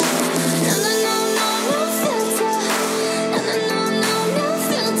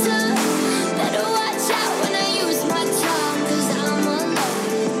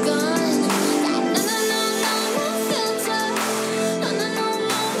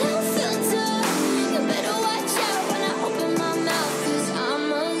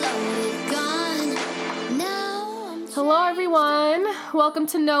welcome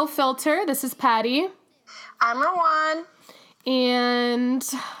to No Filter. This is Patty. I'm Rowan. And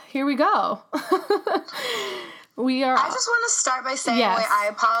here we go. I just want to start by saying I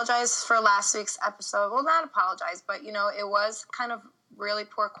apologize for last week's episode. Well, not apologize, but, it was kind of really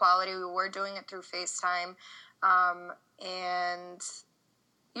poor quality. We were doing it through FaceTime. And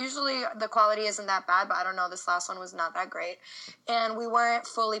usually the quality isn't that bad, but I don't know, this last one was not that great. And we weren't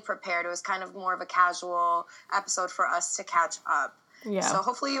fully prepared. It was kind of more of a casual episode for us to catch up. Yeah. So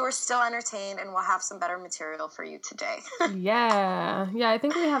hopefully you were still entertained and we'll have some better material for you today. Yeah, I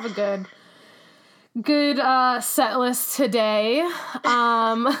think we have a good set list today.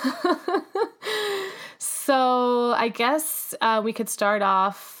 So I guess we could start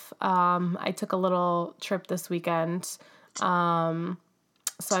off. I took a little trip this weekend.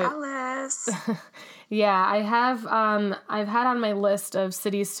 Jealous. I've had on my list of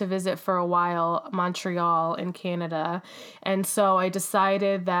cities to visit for a while, Montreal in Canada. And so I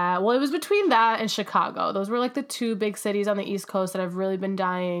decided that, it was between that and Chicago. Those were like the two big cities on the East Coast that I've really been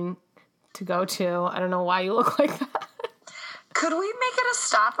dying to go to. I don't know why you look like that. Could we make it a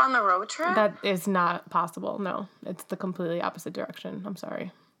stop on the road trip? That is not possible. No, it's the completely opposite direction. I'm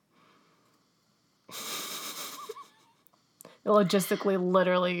sorry. It logistically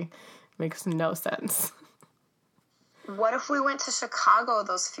literally makes no sense. What if we went to Chicago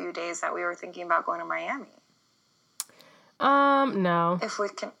those few days that we were thinking about going to Miami? No. If we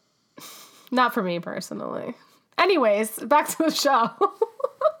can. Not for me personally. Anyways, back to the show.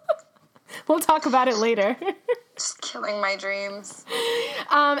 We'll talk about it later. Just killing my dreams.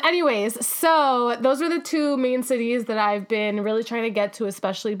 Anyways, so those were the two main cities that I've been really trying to get to,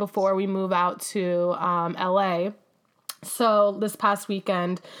 especially before we move out to LA. So this past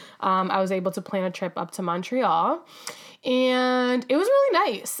weekend, I was able to plan a trip up to Montreal, and it was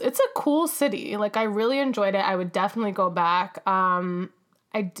really nice. It's a cool city. Like, I really enjoyed it. I would definitely go back.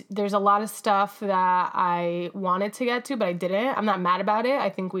 There's a lot of stuff that I wanted to get to, but I didn't. I'm not mad about it. I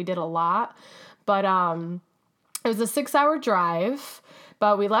think we did a lot, but it was a 6-hour drive.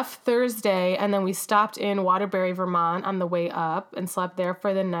 But we left Thursday, and then we stopped in Waterbury, Vermont on the way up and slept there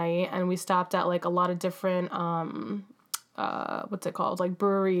for the night. And we stopped at like a lot of different like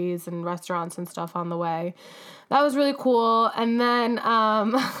breweries and restaurants and stuff on the way. That was really cool. And then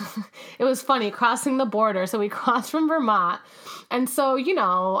it was funny crossing the border. So we crossed from Vermont. And so, we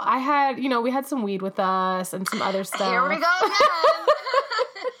had some weed with us and some other stuff. Here we go again.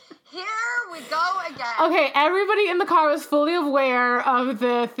 Here we go again. Okay, everybody in the car was fully aware of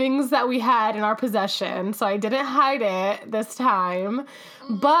the things that we had in our possession. So I didn't hide it this time.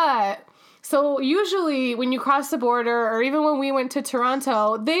 Mm-hmm. But so usually when you cross the border, or even when we went to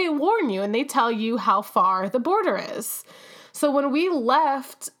Toronto, they warn you and they tell you how far the border is. So when we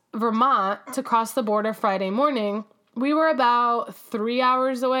left Vermont to cross the border Friday morning, we were about 3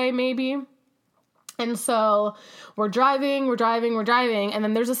 hours away maybe. And so we're driving, and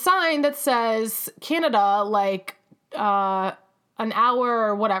then there's a sign that says Canada, like an hour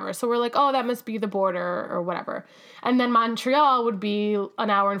or whatever. So we're like, oh, that must be the border or whatever. And then Montreal would be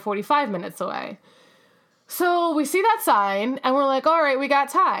an hour and 45 minutes away. So we see that sign and we're like, all right, we got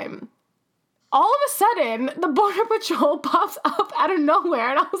time. All of a sudden, the Border Patrol pops up out of nowhere.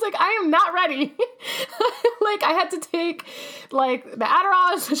 And I was like, I am not ready. Like, I had to take, like, the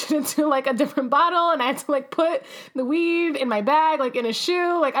Adderall and switch it into, like, a different bottle. And I had to, like, put the weed in my bag, like, in a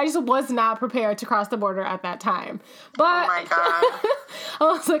shoe. Like, I just was not prepared to cross the border at that time. But oh, my God. I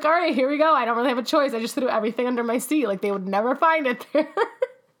was like, all right, here we go. I don't really have a choice. I just threw everything under my seat. Like, they would never find it there.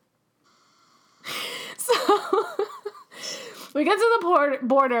 So we get to the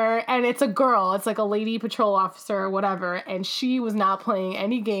border, and it's a girl. It's like a lady patrol officer or whatever, and she was not playing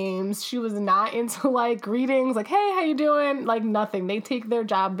any games. She was not into, like, greetings, like, hey, how you doing? Like, nothing. They take their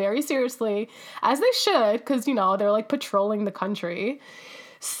job very seriously, as they should, because, they're, like, patrolling the country.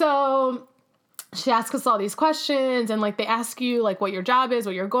 So she asks us all these questions, and, like, they ask you, like, what your job is,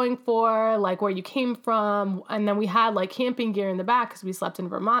 what you're going for, like, where you came from. And then we had, like, camping gear in the back because we slept in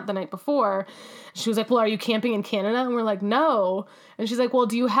Vermont the night before. She was like, well, are you camping in Canada? And we're like, no. And she's like, well,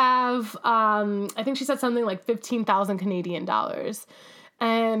 do you have, I think she said something like 15,000 Canadian dollars.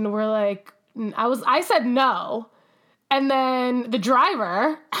 And we're like, I said no. And then the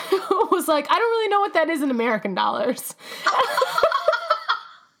driver was like, I don't really know what that is in American dollars.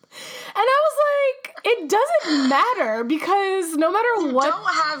 And I was like, it doesn't matter because no matter what don't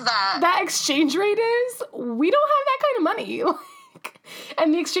have that exchange rate is, we don't have that kind of money.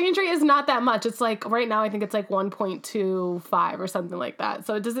 And the exchange rate is not that much. It's like right now I think it's like 1.25 or something like that.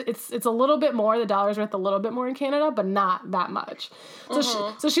 So it's a little bit more. The dollar's worth a little bit more in Canada, but not that much.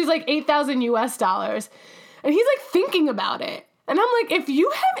 So she's like $8,000 US. And he's like thinking about it. And I'm like, if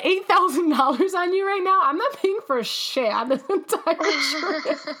you have $8,000 on you right now, I'm not paying for shit on this entire trip.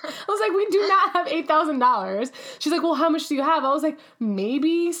 I was like, we do not have $8,000. She's like, well, how much do you have? I was like,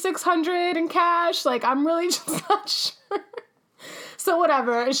 maybe $600 in cash. Like, I'm really just not sure. So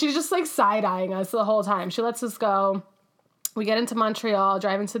whatever. And she's just like side-eyeing us the whole time. She lets us go. We get into Montreal,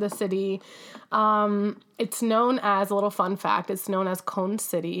 drive into the city. It's known as, a little fun fact, it's known as Cone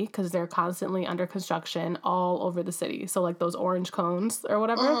City because they're constantly under construction all over the city. So like those orange cones or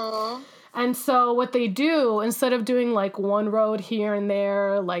whatever. Uh-huh. And so what they do, instead of doing like one road here and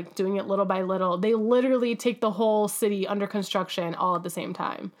there, like doing it little by little, they literally take the whole city under construction all at the same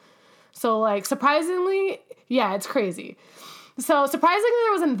time. So like surprisingly, yeah, it's crazy. So surprisingly,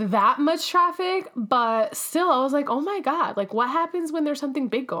 there wasn't that much traffic, but still, I was like, oh my God, like what happens when there's something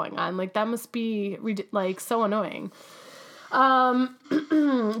big going on? Like that must be like so annoying. But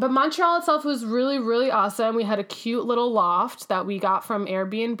Montreal itself was really, really awesome. We had a cute little loft that we got from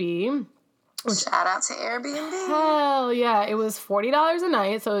Airbnb. Shout out to Airbnb. Hell yeah. It was $40 a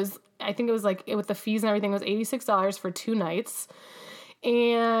night. So I think it was like, with the fees and everything, it was $86 for 2 nights.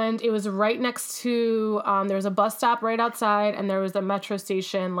 And it was right next to, there was a bus stop right outside, and there was a metro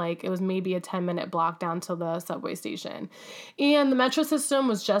station, like, it was maybe a 10-minute block down to the subway station. And the metro system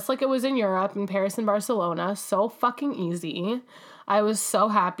was just like it was in Europe, in Paris and Barcelona, so fucking easy. I was so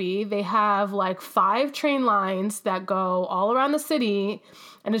happy. They have, like, 5 train lines that go all around the city,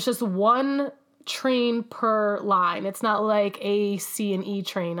 and it's just one train per line. It's not like A, C, and E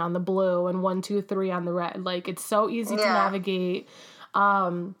train on the blue, and 1, 2, 3 on the red. Like, it's so easy to navigate.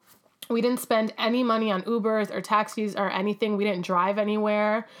 We didn't spend any money on Ubers or taxis or anything. We didn't drive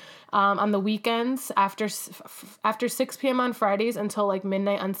anywhere. On the weekends, after 6 p.m. on Fridays until like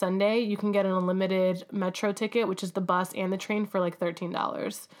midnight on Sunday, you can get an unlimited metro ticket, which is the bus and the train, for like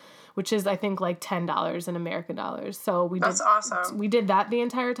 $13, which is I think like $10 in American dollars. So That's awesome. We did that the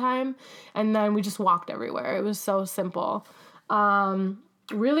entire time, and then we just walked everywhere. It was so simple.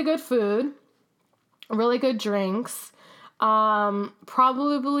 Really good food, really good drinks. Probably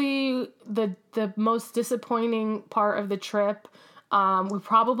the most disappointing part of the trip, we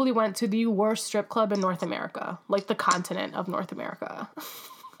probably went to the worst strip club in North America, like the continent of North America.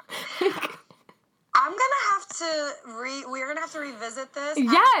 We're gonna have to revisit this.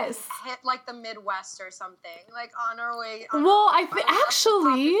 Yes. Hit like the Midwest or something, like on our way.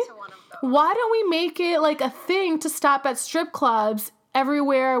 Actually, why don't we make it like a thing to stop at strip clubs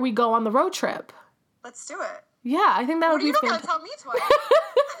everywhere we go on the road trip? Let's do it. Yeah, I think that would be fantastic. You don't gotta tell me twice.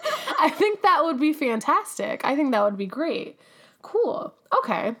 I think that would be fantastic. I think that would be great. Cool.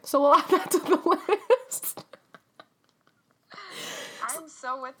 Okay, so we'll add that to the list. I'm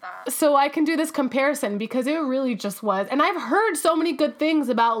so with that. So I can do this comparison because it really just was. And I've heard so many good things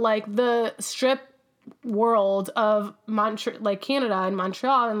about, like, the strip world of Canada and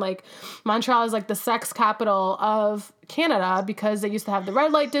Montreal, and like Montreal is like the sex capital of Canada because they used to have the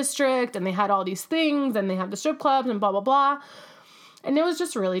red light district and they had all these things and they have the strip clubs and blah blah blah, and it was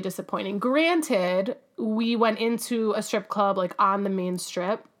just really disappointing. Granted, we went into a strip club like on the main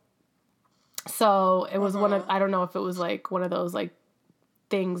strip, so it was one of, I don't know if it was like one of those like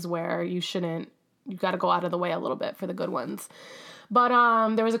things where you got to go out of the way a little bit for the good ones.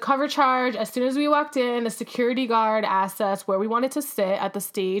 But there was a cover charge. As soon as we walked in, the security guard asked us where we wanted to sit, at the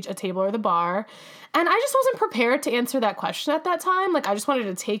stage, a table, or the bar. And I just wasn't prepared to answer that question at that time. Like, I just wanted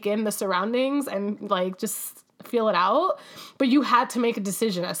to take in the surroundings and, like, just feel it out. But you had to make a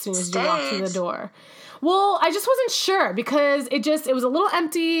decision as soon as you walked through the door. Well, I just wasn't sure because it was a little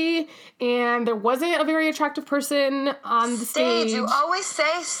empty and there wasn't a very attractive person on the stage. You always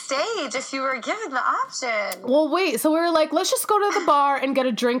say stage if you were given the option. Well, wait. So we were like, let's just go to the bar and get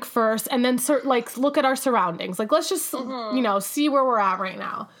a drink first and then look at our surroundings. Like, let's just, see where we're at right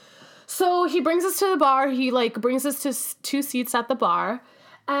now. So he brings us to the bar. He brings us to 2 seats at the bar.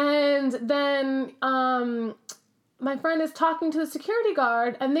 And then, my friend is talking to the security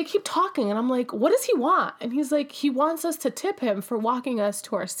guard, and they keep talking, and I'm like, what does he want? And he's like, he wants us to tip him for walking us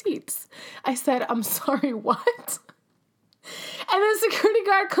to our seats. I said, I'm sorry, what? And then the security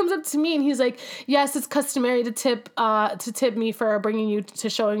guard comes up to me, and he's like, yes, it's customary to tip me for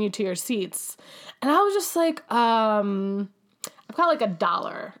showing you to your seats. And I was just like, I've got like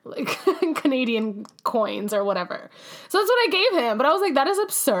 $1, like Canadian coins or whatever. So that's what I gave him. But I was like, that is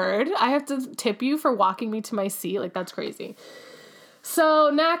absurd. I have to tip you for walking me to my seat. Like, that's crazy.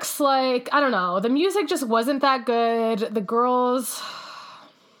 So next, like, I don't know. The music just wasn't that good. The girls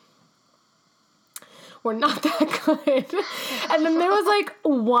were not that good. And then there was like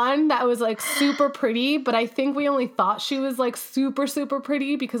one that was like super pretty, but I think we only thought she was like super, super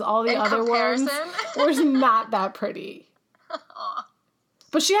pretty because all the other ones were not that pretty.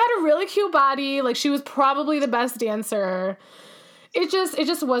 But she had a really cute body. Like, she was probably the best dancer. It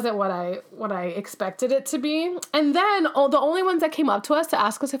just wasn't what I expected it to be. And then the only ones that came up to us to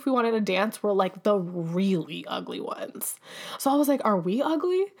ask us if we wanted to dance were like the really ugly ones. So I was like, are we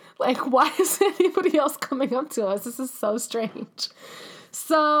ugly? Like, why is anybody else coming up to us? This is so strange.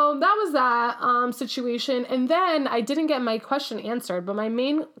 So that was that situation. And then I didn't get my question answered, but my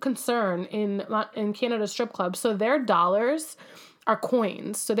main concern in Canada strip clubs, so their dollars are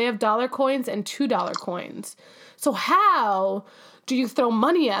coins. So they have dollar coins and $2 coins. So how do you throw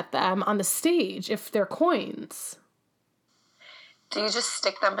money at them on the stage if they're coins? Do you just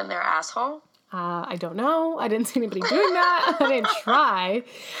stick them in their asshole? I don't know. I didn't see anybody doing that. I didn't try.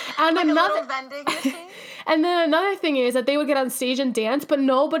 And like another, a little vending machine? And then another thing is that they would get on stage and dance, but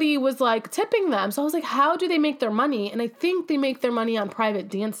nobody was like tipping them. So I was like, how do they make their money? And I think they make their money on private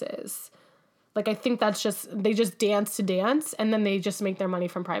dances. Like, I think that's they just dance to dance, and then they just make their money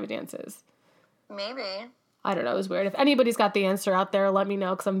from private dances. Maybe. I don't know. It was weird. If anybody's got the answer out there, let me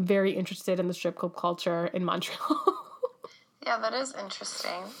know, because I'm very interested in the strip club culture in Montreal. Yeah, that is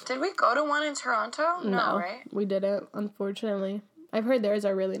interesting. Did we go to one in Toronto? No, right? We didn't, unfortunately. I've heard theirs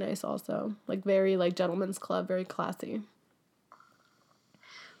are really nice also. Like, very, like, gentleman's club, very classy.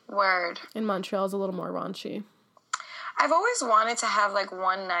 Word. In Montreal is a little more raunchy. I've always wanted to have, like,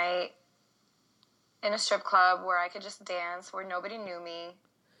 one night in a strip club where I could just dance, where nobody knew me.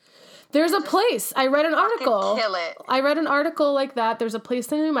 There's a place. I read an article. Kill it. I read an article like that. There's a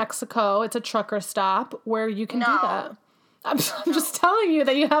place in New Mexico. It's a trucker stop where you can do that. I'm just telling you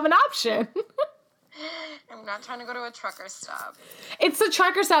that you have an option. I'm not trying to go to a trucker stop. It's a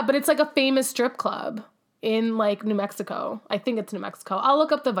trucker stop, but it's like a famous strip club in, like, New Mexico. I think it's New Mexico. I'll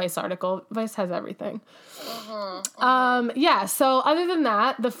look up the Vice article. Vice has everything. Yeah, so other than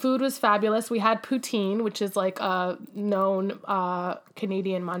that, the food was fabulous. We had poutine, which is, like, a known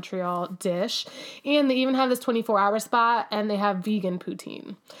Canadian Montreal dish. And they even have this 24-hour spot, and they have vegan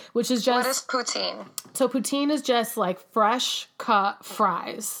poutine, which is just... What is poutine? So poutine is just, like, fresh cut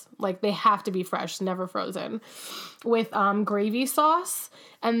fries. Like, they have to be fresh, never frozen, with gravy sauce.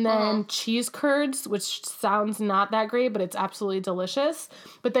 And then cheese curds, which sounds not that great, but it's absolutely delicious.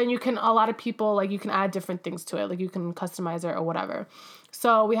 But then a lot of people, like, you can add different things to it. Like, you can customize it or whatever.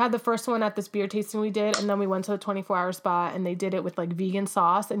 So we had the first one at this beer tasting we did, and then we went to the 24-hour spot, and they did it with, like, vegan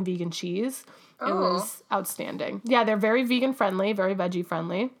sauce and vegan cheese. Ooh. It was outstanding. Yeah, they're very vegan-friendly, very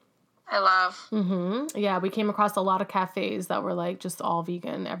veggie-friendly. I love. Mm-hmm. Yeah, we came across a lot of cafes that were, like, just all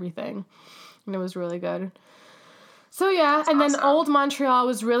vegan, everything. And it was really good. So, yeah, that's awesome. Then Old Montreal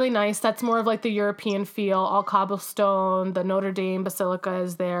was really nice. That's more of, like, the European feel, all cobblestone. The Notre Dame Basilica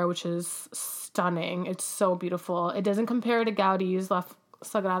is there, which is stunning. It's so beautiful. It doesn't compare to Gaudi's La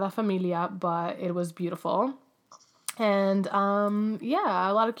Sagrada Familia, but it was beautiful. And,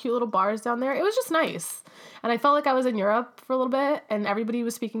 yeah, a lot of cute little bars down there. It was just nice. And I felt like I was in Europe for a little bit, and everybody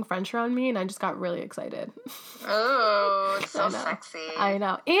was speaking French around me, and I just got really excited. Oh, it's so sexy. I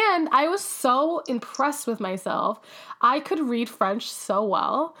know. And I was so impressed with myself. I could read French so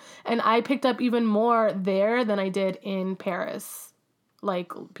well, and I picked up even more there than I did in Paris,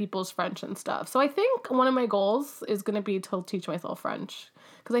 like people's French and stuff. So I think one of my goals is going to be to teach myself French,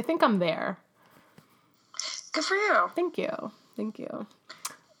 because I think I'm there. Good for you. Thank you. Thank you.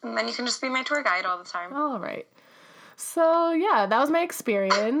 And then you can just be my tour guide all the time. All right. So, yeah, that was my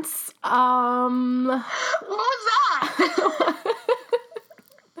experience. What was that?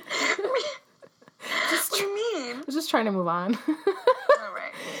 What do you mean? I was just trying to move on. All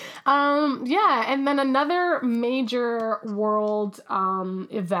right. Yeah, and then another major world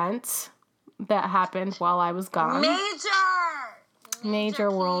event that happened while I was gone. Major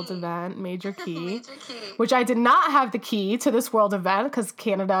world event, major key, which I did not have the key to this world event because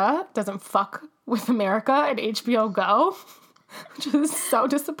Canada doesn't fuck with America and HBO Go, which is so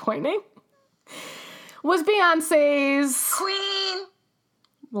disappointing, was Beyonce's Queen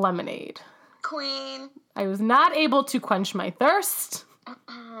Lemonade. Queen. I was not able to quench my thirst.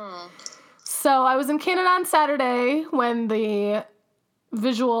 So I was in Canada on Saturday when the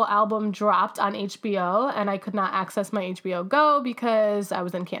visual album dropped on HBO, and I could not access my HBO Go because I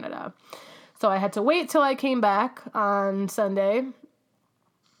was in Canada. So I had to wait till I came back on Sunday,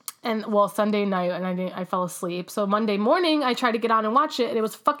 Sunday night, and I fell asleep. So Monday morning, I tried to get on and watch it, and it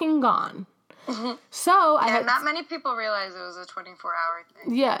was fucking gone. Mm-hmm. So not many people realize it was a 24-hour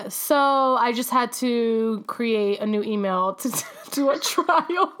thing. Yeah, so I just had to create a new email to do a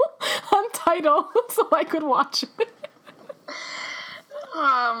trial on Tidal so I could watch it.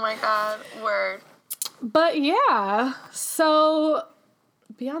 Oh my god, word. But yeah, so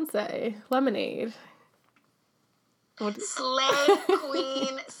Beyonce, Lemonade. Slay,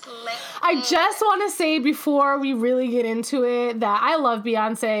 queen, slay. I just want to say before we really get into it that I love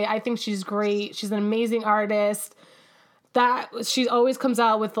Beyonce. I think she's great. She's an amazing artist. That she always comes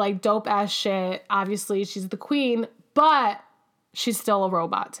out with like dope ass shit. Obviously, she's the queen, but she's still a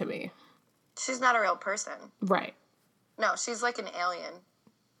robot to me. She's not a real person. Right. No, she's like an alien.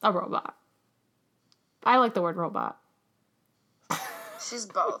 A robot. I like the word robot. She's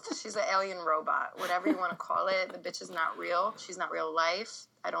both. She's an alien robot. Whatever you want to call it. The bitch is not real. She's not real life.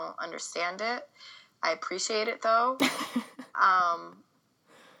 I don't understand it. I appreciate it, though.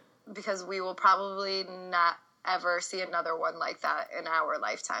 Because we will probably not ever see another one like that in our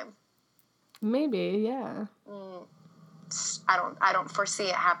lifetime. Maybe, yeah. I don't foresee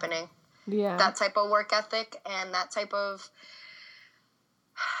it happening. Yeah. That type of work ethic and that type of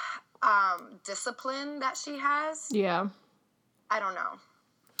discipline that she has. Yeah. I don't know.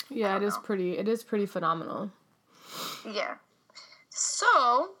 Yeah, it is pretty phenomenal. Yeah.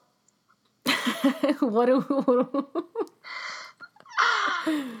 So what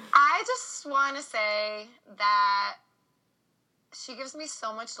I just want to say that she gives me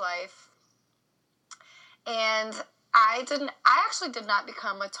so much life. And I actually did not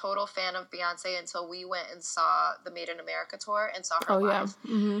become a total fan of Beyonce until we went and saw the Made in America tour and saw her live.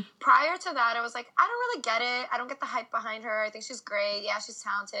 Yeah. Mm-hmm. Prior to that, I was like, I don't really get it. I don't get the hype behind her. I think she's great. Yeah, she's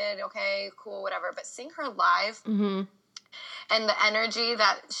talented. Okay, cool, whatever. But seeing her live and the energy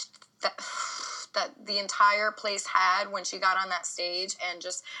that the entire place had when she got on that stage and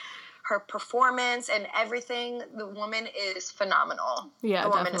just her performance and everything, the woman is phenomenal. Yeah, the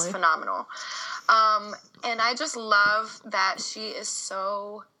woman is phenomenal. And I just love that she is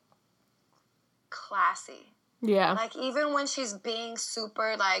so classy. Yeah. Like, even when she's being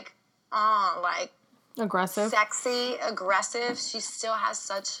super, like, aggressive, sexy, aggressive, she still has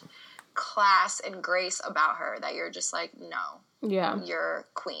such class and grace about her that you're just like, no. Yeah. You're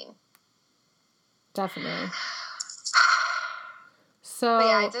queen. Definitely. So, but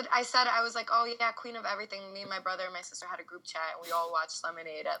yeah, I was like, oh yeah, queen of everything. Me and my brother and my sister had a group chat and we all watched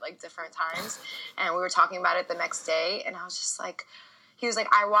Lemonade at like different times. And we were talking about it the next day. And I was just like, he was like,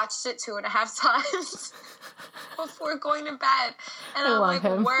 I watched it 2.5 times before going to bed. And I'm like,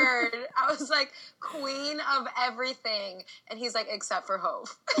 him. Word. I was like, queen of everything. And he's like, except for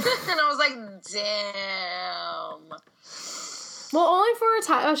Hove. And I was like, damn. Well, only for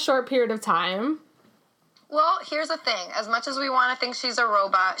a short period of time. Well, here's the thing. As much as we want to think she's a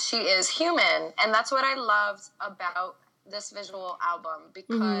robot, she is human. And that's what I loved about this visual album.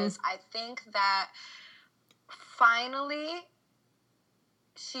 Because I think that finally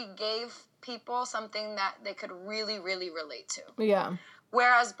she gave people something that they could really, really relate to. Yeah.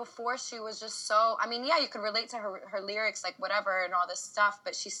 Whereas before she was just so... I mean, yeah, you could relate to her lyrics, like whatever and all this stuff.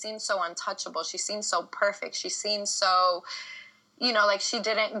 But she seemed so untouchable. She seemed so perfect. She seemed so... You know, like she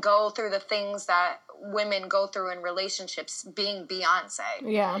didn't go through the things that women go through in relationships being Beyonce.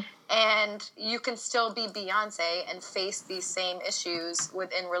 Yeah. And you can still be Beyonce and face these same issues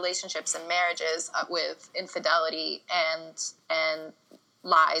within relationships and marriages with infidelity and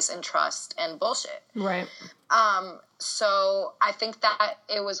lies and trust and bullshit. Right. So I think that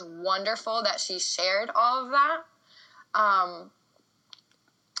it was wonderful that she shared all of that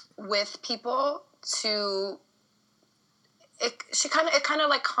with people to... It kind of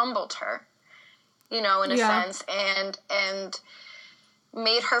like humbled her, you know, in a sense, and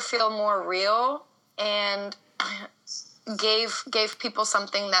made her feel more real and gave people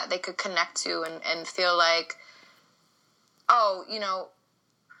something that they could connect to and feel like, oh, you know,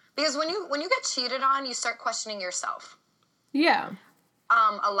 because when you get cheated on, you start questioning yourself. Yeah.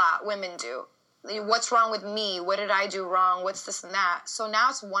 A lot, women do. What's wrong with me? What did I do wrong? What's this and that? So now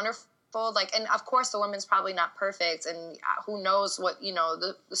it's wonderful. Like, and of course the woman's probably not perfect and who knows what, you know,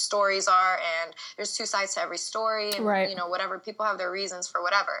 the stories are, and there's two sides to every story and, right. You know, whatever, people have their reasons for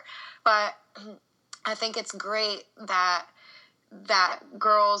whatever. But I think it's great that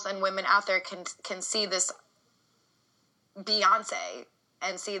girls and women out there can see this Beyonce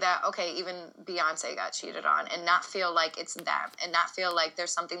and see that, okay, even Beyonce got cheated on, and not feel like it's them, and not feel like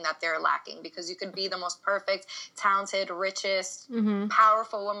there's something that they're lacking, because you could be the most perfect, talented, richest,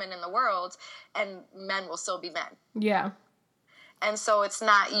 powerful woman in the world, and men will still be men. Yeah. And so it's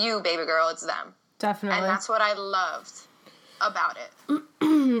not you, baby girl, it's them. Definitely. And that's what I loved about it.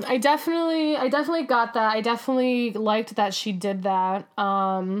 I definitely got that. I definitely liked that she did that.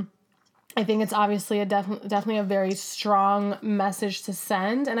 I think it's obviously definitely a very strong message to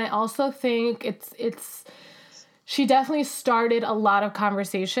send, and I also think she definitely started a lot of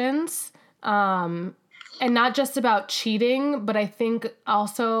conversations, and And not just about cheating, but I think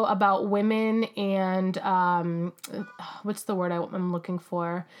also about women and, what's the word I'm looking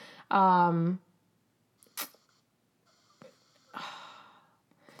for?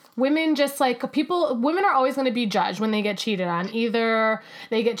 Women just like women are always going to be judged when they get cheated on. Either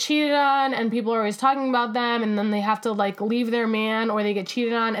they get cheated on and people are always talking about them and then they have to like leave their man, or they get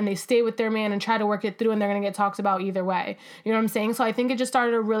cheated on and they stay with their man and try to work it through and they're going to get talked about either way. You know what I'm saying? So I think it just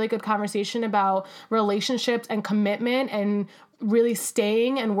started a really good conversation about relationships and commitment and really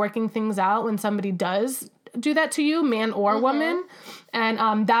staying and working things out when somebody does do that to you, man or woman.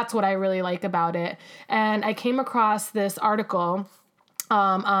 And that's what I really like about it. And I came across this article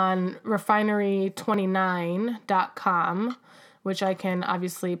on refinery29.com, which I can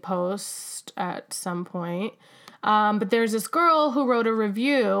obviously post at some point. But there's this girl who wrote a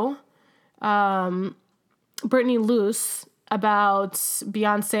review, Brittany Luce, about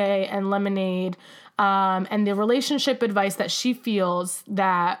Beyonce and Lemonade, and the relationship advice that she feels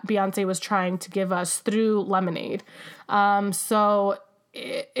that Beyonce was trying to give us through Lemonade. So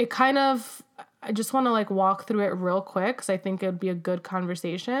it kind of... I just want to like walk through it real quick because I think it would be a good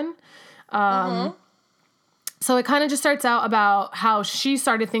conversation. So it kind of just starts out about how she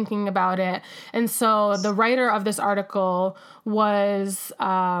started thinking about it. And so the writer of this article was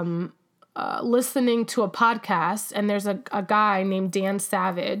listening to a podcast, and there's a guy named Dan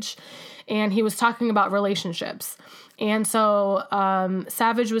Savage, and he was talking about relationships. And so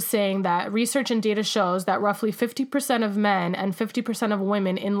Savage was saying that research and data shows that roughly 50% of men and 50% of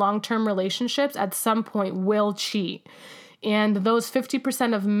women in long-term relationships at some point will cheat. And those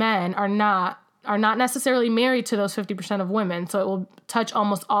 50% of men are not necessarily married to those 50% of women. So it will touch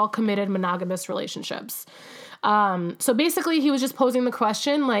almost all committed monogamous relationships. So basically he was just posing the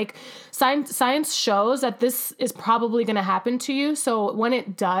question, like, science shows that this is probably going to happen to you. So when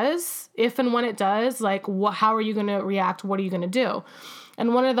it does, if and when it does, like, how are you going to react? What are you going to do?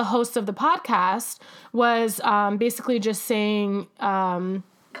 And one of the hosts of the podcast was basically just saying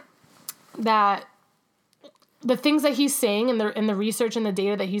that the things that he's saying in the research and the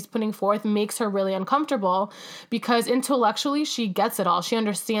data that he's putting forth makes her really uncomfortable, because intellectually she gets it all. She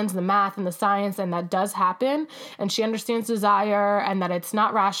understands the math and the science, and that does happen. And she understands desire and that it's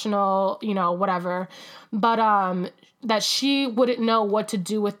not rational, you know, whatever. But that she wouldn't know what to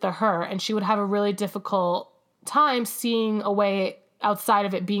do with the her, and she would have a really difficult time seeing a way outside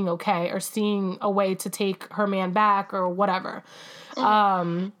of it being okay, or seeing a way to take her man back or whatever.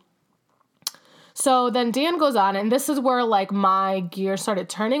 So then Dan goes on, and this is where, like, my gears started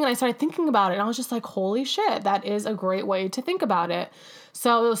turning, and I started thinking about it, and I was just like, holy shit, that is a great way to think about it.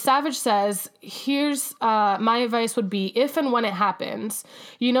 So Savage says, here's my advice would be, if and when it happens,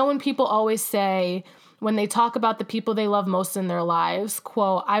 you know, when people always say, when they talk about the people they love most in their lives,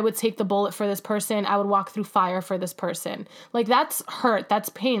 quote, I would take the bullet for this person, I would walk through fire for this person. Like, that's hurt, that's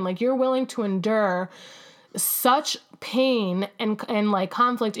pain. Like, you're willing to endure such pain and like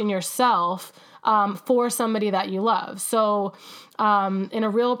conflict in yourself for somebody that you love. So in a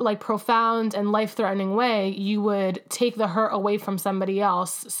real, like, profound and life-threatening way, you would take the hurt away from somebody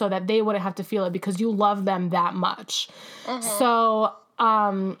else so that they wouldn't have to feel it because you love them that much. So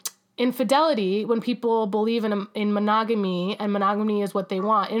infidelity, when people believe in monogamy, and monogamy is what they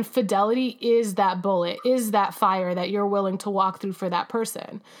want, infidelity is that bullet, is that fire that you're willing to walk through for that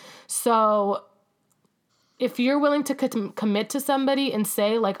person. So if you're willing to commit to somebody and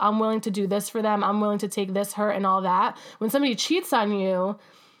say, like, I'm willing to do this for them, I'm willing to take this hurt and all that, when somebody cheats on you,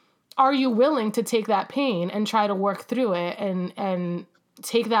 are you willing to take that pain and try to work through it and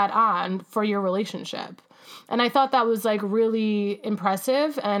take that on for your relationship? And I thought that was, like, really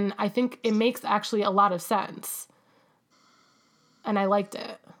impressive, and I think it makes actually a lot of sense. And I liked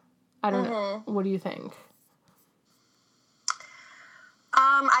it. I don't know. What do you think?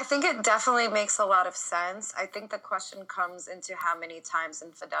 I think it definitely makes a lot of sense. I think the question comes into how many times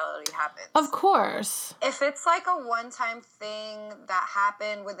infidelity happens. Of course. If it's like a one-time thing that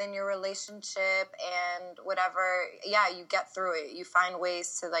happened within your relationship and whatever, yeah, you get through it. You find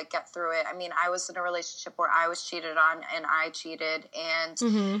ways to, like, get through it. I mean, I was in a relationship where I was cheated on and I cheated,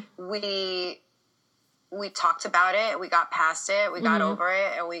 and we talked about it, we got past it, we got over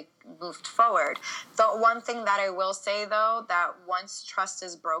it, and we moved forward. The one thing that I will say, though, that once trust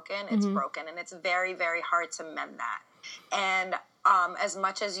is broken, it's broken, and it's very, very hard to mend that. And as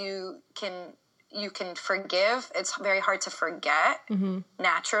much as you can forgive, it's very hard to forget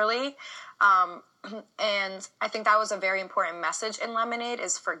naturally. And I think that was a very important message in Lemonade,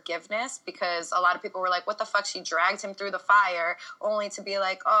 is forgiveness, because a lot of people were like, what the fuck, she dragged him through the fire only to be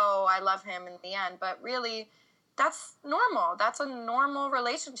like, oh, I love him in the end. But really, that's normal. That's a normal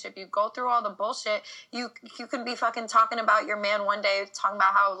relationship. You go through all the bullshit. You can be fucking talking about your man one day, talking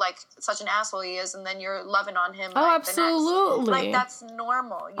about how, like, such an asshole he is, and then you're loving on him. Oh, like, absolutely. The next. Like, that's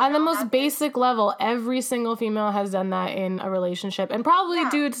normal. On the most basic level, every single female has done that in a relationship, and probably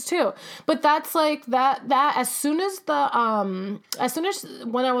dudes too. But that's like that as soon as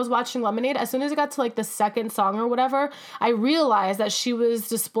when I was watching Lemonade, as soon as it got to like the second song or whatever, I realized that she was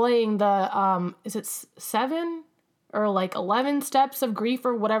displaying the is it 7 or like 11 steps of grief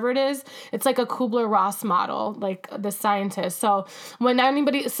or whatever it is. It's like a Kubler-Ross model, like the scientist. So when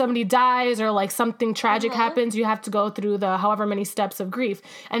somebody dies or like something tragic happens, you have to go through the however many steps of grief.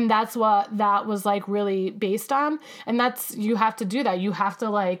 And that's what that was like really based on. And you have to do that. You have to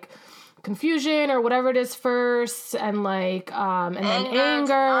like confusion or whatever it is first, and like and then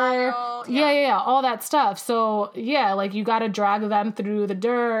anger, all that stuff. So like you got to drag them through the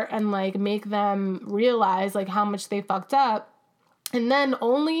dirt and like make them realize like how much they fucked up, and then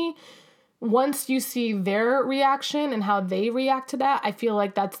only once you see their reaction and how they react to that, I feel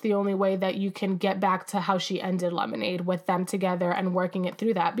like that's the only way that you can get back to how she ended Lemonade, with them together and working it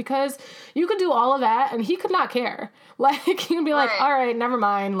through that. Because you could do all of that and he could not care. Like, he could be like, all right, never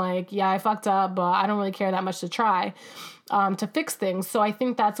mind. Like, yeah, I fucked up, but I don't really care that much to try to fix things. So I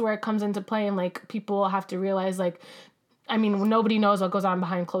think that's where it comes into play. And like, people have to realize, like, I mean, nobody knows what goes on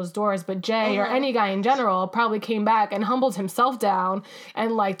behind closed doors, but Jay or any guy in general probably came back and humbled himself down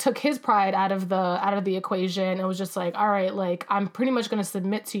and like took his pride out of the equation. It was just like, all right, like, I'm pretty much going to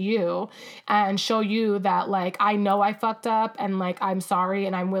submit to you and show you that like, I know I fucked up and like, I'm sorry,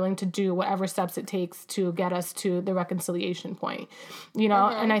 and I'm willing to do whatever steps it takes to get us to the reconciliation point, you know?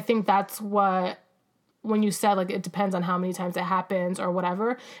 And I think that's what, when you said, like, it depends on how many times it happens or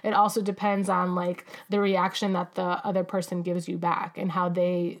whatever, it also depends on, like, the reaction that the other person gives you back and how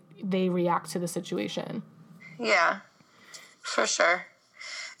they react to the situation. Yeah, for sure.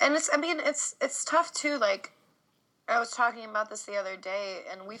 And it's tough, too. Like, I was talking about this the other day,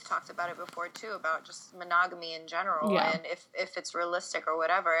 and we've talked about it before, too, about just monogamy in general and if it's realistic or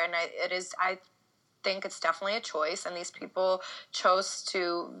whatever. And I think it's definitely a choice, and these people chose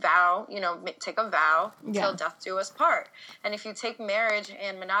to vow, take a vow till death do us part. And if you take marriage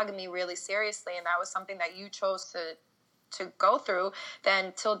and monogamy really seriously, and that was something that you chose to go through,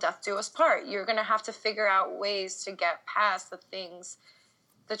 then till death do us part, you're going to have to figure out ways to get past the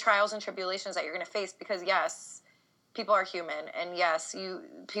trials and tribulations that you're going to face, because yes, people are human, and yes,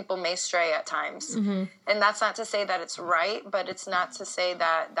 people may stray at times. And that's not to say that it's right, but it's not to say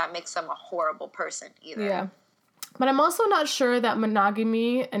that makes them a horrible person either. Yeah. But I'm also not sure that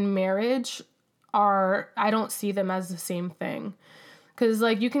monogamy and marriage I don't see them as the same thing. Because,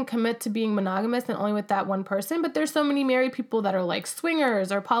 like, you can commit to being monogamous and only with that one person, but there's so many married people that are, like,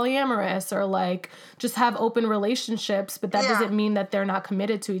 swingers or polyamorous or, like, just have open relationships, but that doesn't mean that they're not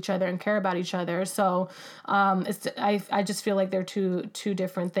committed to each other and care about each other. So I just feel like they're two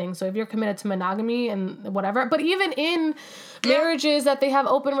different things. So if you're committed to monogamy and whatever, but even in marriages that they have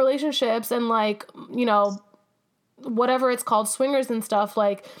open relationships and, like, whatever it's called, swingers and stuff,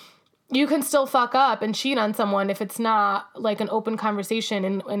 like, you can still fuck up and cheat on someone if it's not like an open conversation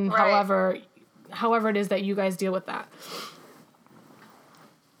and however it is that you guys deal with that.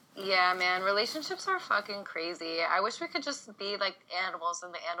 Yeah, man, relationships are fucking crazy. I wish we could just be like animals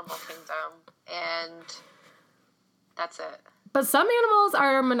in the animal kingdom, and that's it. But some animals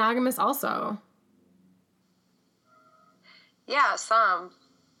are monogamous also. Yeah, some.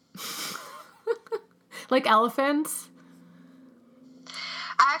 Like elephants?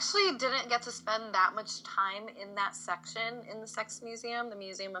 I actually didn't get to spend that much time in that section in the sex museum, the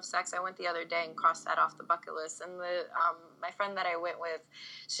Museum of Sex. I went the other day and crossed that off the bucket list. And my friend that I went with,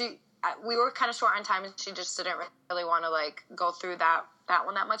 we were kind of short on time, and she just didn't really want to like go through that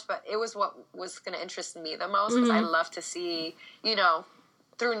one that much. But it was what was going to interest me the most, because I love to see,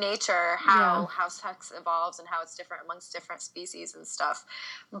 through nature how sex evolves and how it's different amongst different species and stuff.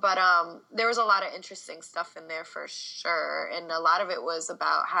 But there was a lot of interesting stuff in there for sure, and a lot of it was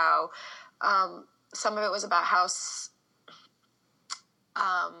about how some of it was about how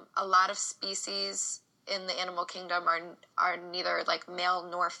a lot of species in the animal kingdom are neither like male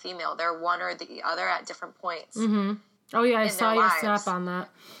nor female. They're one or the other at different points. Oh yeah, I saw your snap on that,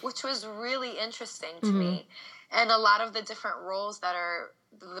 which was really interesting to me. And a lot of the different roles that are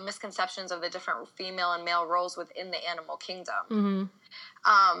the misconceptions of the different female and male roles within the animal kingdom. And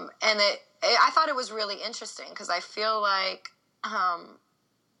I thought it was really interesting, because I feel like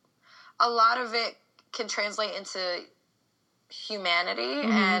a lot of it can translate into humanity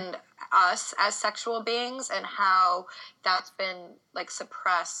and us as sexual beings, and how that's been like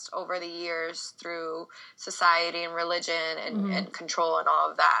suppressed over the years through society and religion and control and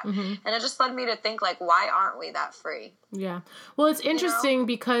all of that. And it just led me to think, like, why aren't we that free? Yeah. Well, it's interesting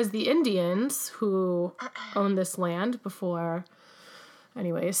because the Indians who owned this land before,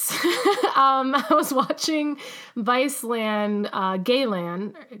 anyways, I was watching Viceland,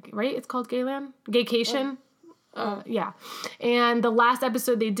 Gayland, right? It's called Gayland? Gaycation? Yeah. And the last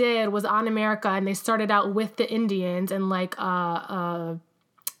episode they did was on America, and they started out with the Indians and like a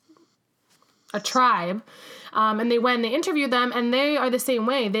tribe. And they went and they interviewed them, and they are the same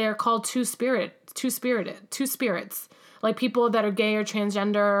way. They are called two spirits. Like people that are gay or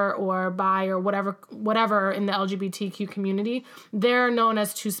transgender or bi or whatever in the LGBTQ community, they're known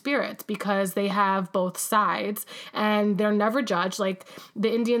as two spirits because they have both sides and they're never judged. Like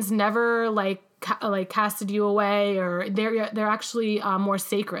the Indians never casted you away, or they're actually more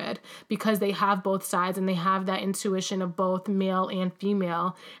sacred because they have both sides and they have that intuition of both male and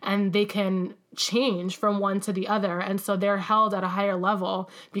female, and they can change from one to the other. And so they're held at a higher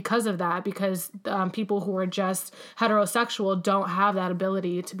level because of that, because people who are just heterosexual don't have that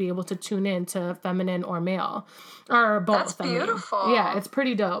ability to be able to tune in to feminine or male or both. That's beautiful. Yeah, it's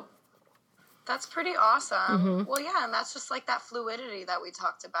pretty dope. That's pretty awesome. Well, yeah, and that's just like that fluidity that we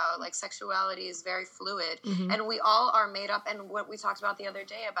talked about. Like sexuality is very fluid, and we all are made up. And what we talked about the other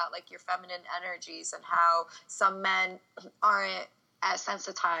day about like your feminine energies and how some men aren't as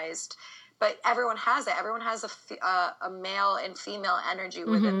sensitized, but everyone has it. Everyone has a male and female energy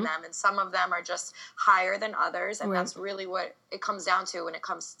within them, and some of them are just higher than others, and that's really what it comes down to when it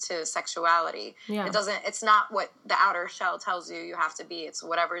comes to sexuality. Yeah. It's not what the outer shell tells you have to be. It's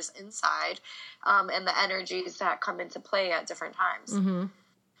whatever's inside, and the energies that come into play at different times.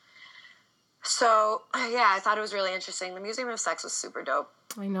 So, yeah, I thought it was really interesting. The Museum of Sex was super dope.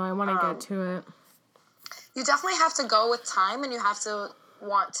 I know. I want to get to it. You definitely have to go with time, and you have to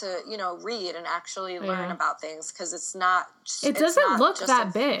want to, read and actually learn about things, because it doesn't look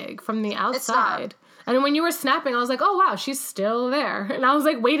that big from the outside. And when you were snapping, I was like, oh wow, she's still there. And I was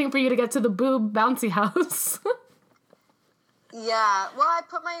like waiting for you to get to the boob bouncy house. Yeah, well, I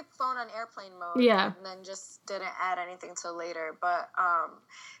put my phone on airplane mode and then just didn't add anything till later. But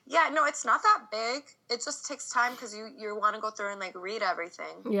yeah, no, it's not that big. It just takes time because you want to go through and like read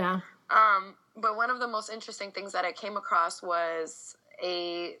everything. Yeah. But one of the most interesting things that I came across was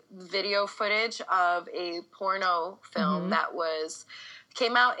a video footage of a porno film that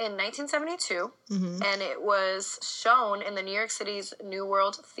came out in 1972, and it was shown in the New York City's New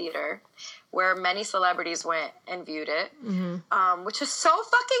World Theater, where many celebrities went and viewed it, which is so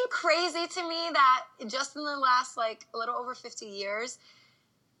fucking crazy to me that just in the last, like, a little over 50 years,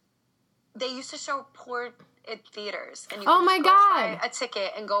 they used to show porn at theaters, and you could buy a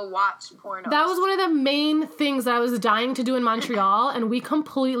ticket and go watch porno. That was one of the main things that I was dying to do in Montreal, and we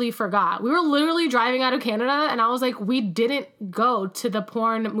completely forgot. We were literally driving out of Canada, and I was like, we didn't go to the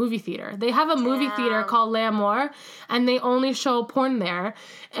porn movie theater. They have a movie theater called L'Amour, and they only show porn there,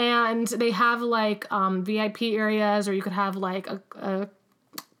 and they have like VIP areas, or you could have like a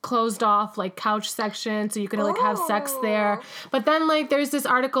closed off like couch section, so you could like have sex there. But then like there's this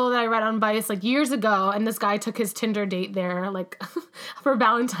article that I read on Vice like years ago, and this guy took his Tinder date there like for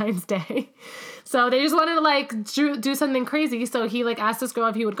Valentine's Day. So they just wanted to like do something crazy. So he like asked this girl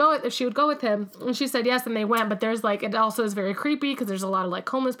if she would go with him, and she said yes, and they went. But there's like, it also is very creepy because there's a lot of like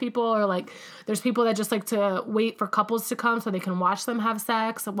homeless people, or like there's people that just like to wait for couples to come so they can watch them have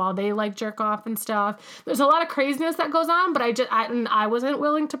sex while they like jerk off and stuff. There's a lot of craziness that goes on, but I wasn't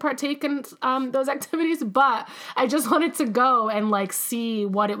willing to partake in those activities, but I just wanted to go and like see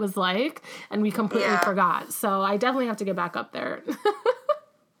what it was like, and we completely forgot. So I definitely have to get back up there.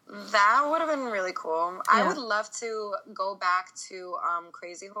 That would have been really cool. I would love to go back to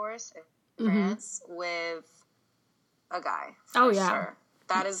Crazy Horse in France with a guy. Sure.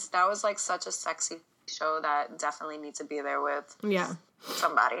 That was like such a sexy show that definitely needs to be there with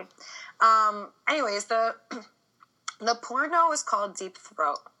somebody. Anyways, the porno was called Deep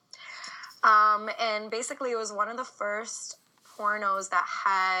Throat. And basically it was one of the first pornos that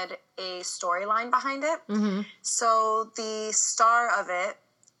had a storyline behind it. So the star of it,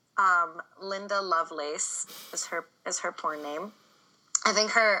 Linda Lovelace is her porn name. I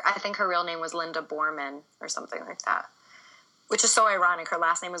think her real name was Linda Borman or something like that, which is so ironic. Her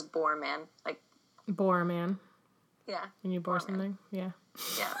last name was Borman, like Borman. Yeah. Can you bore something? Yeah.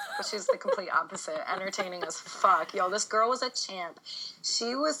 Yeah, but she's the complete opposite. Entertaining as fuck. Yo, this girl was a champ.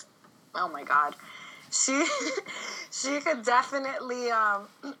 She was, oh my God. she could definitely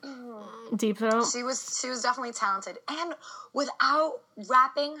deep throat. She was definitely talented, and without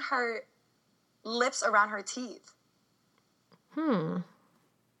wrapping her lips around her teeth.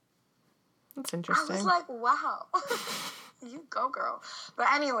 That's interesting. I was like, wow. You go, girl. But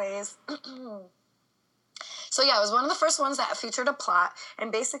anyways, so yeah, it was one of the first ones that featured a plot,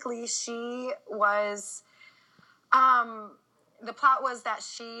 and basically she was, the plot was that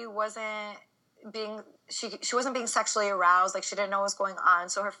she wasn't being sexually aroused, like she didn't know what was going on,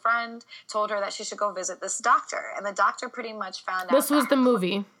 so her friend told her that she should go visit this doctor, and the doctor pretty much found out. This was the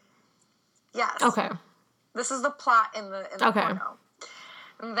movie? Yes. Okay. This is the plot in the porno.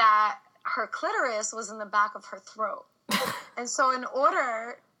 That her clitoris was in the back of her throat. And so in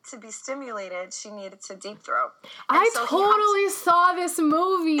order to be stimulated, she needed to deep throat. I totally saw this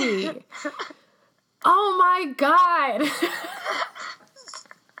movie. Oh my God.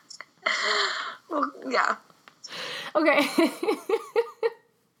 Well, yeah. Okay.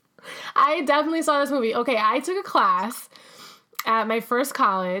 I definitely saw this movie. Okay, I took a class at my first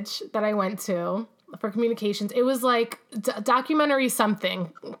college that I went to for communications. It was like documentary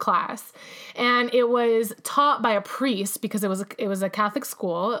something class, and it was taught by a priest because it was a Catholic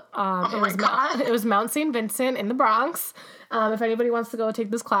school. It was Mount St. Vincent in the Bronx. If anybody wants to go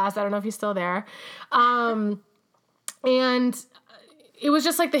take this class, I don't know if he's still there. And it was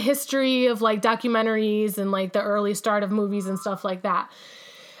just like the history of like documentaries and like the early start of movies and stuff like that.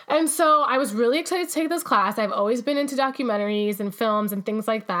 And so I was really excited to take this class. I've always been into documentaries and films and things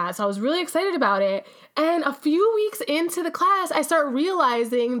like that. So I was really excited about it. And a few weeks into the class, I start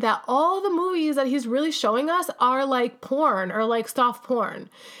realizing that all the movies that he's really showing us are like porn or like soft porn.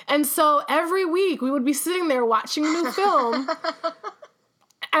 And so every week we would be sitting there watching a new film.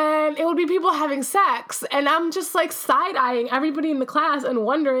 And it would be people having sex. And I'm just like side-eyeing everybody in the class and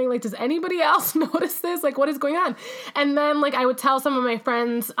wondering, like, does anybody else notice this? Like, what is going on? And then, like, I would tell some of my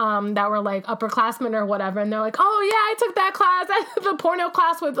friends that were, like, upperclassmen or whatever. And they're like, oh, yeah, I took that class. The porno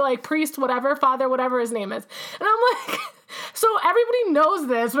class with, like, priest, whatever, father, whatever his name is. And I'm like, so everybody knows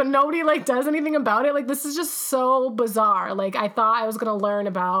this, but nobody, like, does anything about it. Like, this is just so bizarre. Like, I thought I was going to learn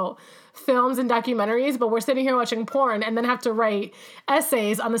about films and documentaries, but we're sitting here watching porn and then have to write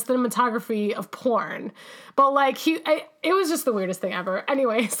essays on the cinematography of porn. But like it was just the weirdest thing ever.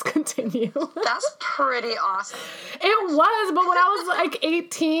 Anyways, continue. That's pretty awesome. It was, but when I was like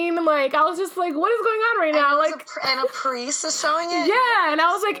 18, like I was just like, what is going on right now? Like, and a priest is showing it? Yeah, and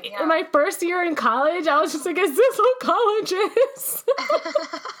I was like, in my first year in college, I was just like, is this what college is?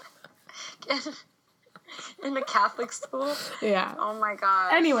 In a Catholic school? Yeah. Oh my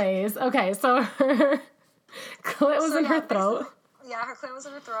God. Anyways, okay, so her clit was in her throat. Yeah, her clit was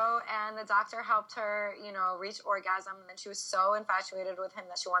in her throat, and the doctor helped her, reach orgasm, and then she was so infatuated with him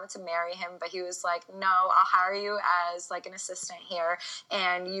that she wanted to marry him, but he was like, no, I'll hire you as, like, an assistant here,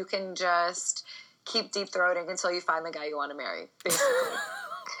 and you can just keep deep throating until you find the guy you want to marry, basically.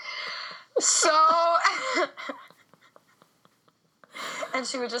 So, and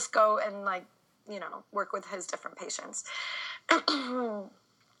she would just go and, like, work with his different patients.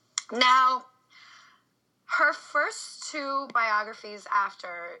 Now, her first two biographies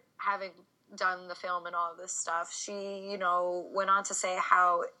after having done the film and all of this stuff, she, went on to say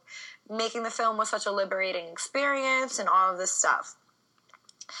how making the film was such a liberating experience and all of this stuff.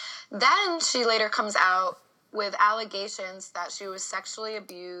 Then she later comes out with allegations that she was sexually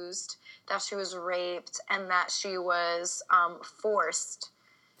abused, that she was raped, and that she was forced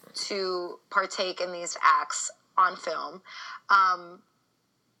to partake in these acts on film.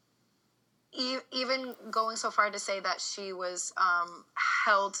 Even going so far to say that she was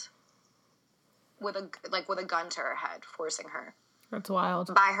held with a gun to her head, forcing her. That's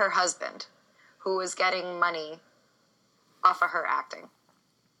wild. By her husband, who was getting money off of her acting.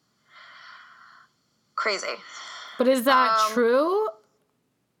 Crazy. But is that true?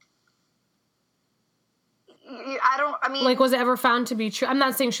 Like, was it ever found to be true? I'm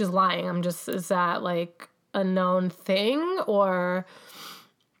not saying she's lying. Is that, like, a known thing, or?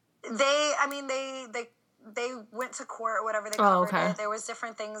 They went to court or whatever, they covered it. There was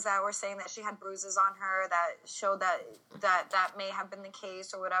different things that were saying that she had bruises on her that showed that may have been the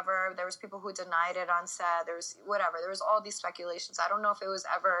case or whatever. There was people who denied it on set. There was whatever. There was all these speculations. I don't know if it was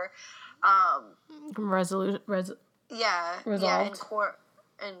ever, resolved.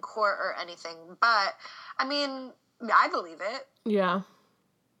 in court or anything, but I mean, I believe it. Yeah.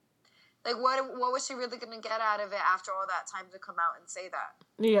 Like, what was she really going to get out of it after all that time to come out and say that?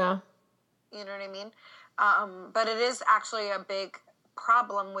 Yeah. You know what I mean? But it is actually a big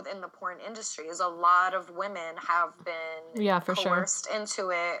problem within the porn industry is a lot of women have been coerced into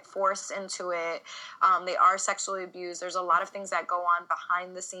it, forced into it. They are sexually abused. There's a lot of things that go on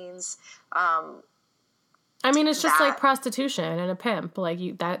behind the scenes. I mean, it's just like prostitution and a pimp.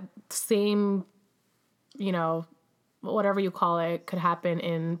 Like that same, whatever you call it, could happen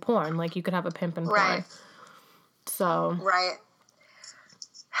in porn. Like you could have a pimp in porn. So. Right.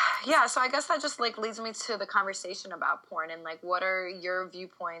 Yeah, so I guess that just like leads me to the conversation about porn and like what are your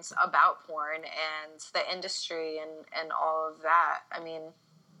viewpoints about porn and the industry and all of that. I mean,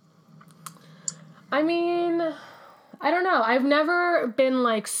 I don't know. I've never been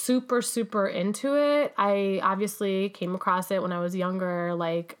like super, super into it. I obviously came across it when I was younger,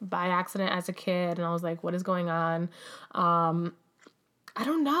 like by accident as a kid, and I was like, what is going on? I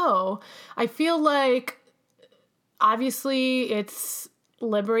don't know. I feel like obviously it's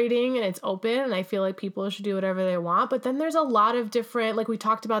liberating and it's open, and I feel like people should do whatever they want, but then there's a lot of different, like we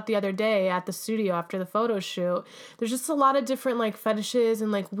talked about the other day at the studio after the photo shoot, there's just a lot of different like fetishes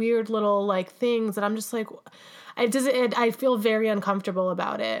and like weird little like things that I'm just like, I feel very uncomfortable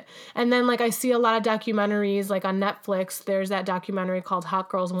about it. And then like I see a lot of documentaries like on Netflix. There's that documentary called Hot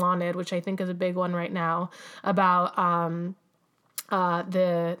Girls Wanted, which I think is a big one right now, about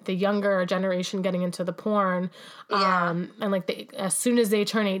the younger generation getting into the porn. And like as soon as they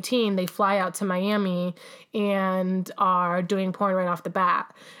turn 18, they fly out to Miami and are doing porn right off the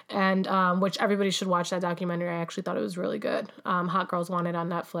bat. And which everybody should watch that documentary. I actually thought it was really good. Hot Girls Wanted on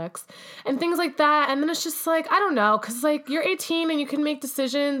Netflix and things like that. And then it's just like, I don't know, because like you're 18 and you can make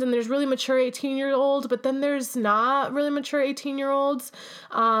decisions, and there's really mature 18-year-olds, but then there's not really mature 18-year-olds.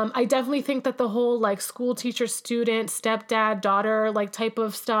 I definitely think that the whole like school teacher, student, stepdad, daughter like type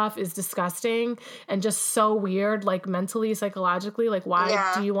of stuff is disgusting and just so weird, like mentally, psychologically. Like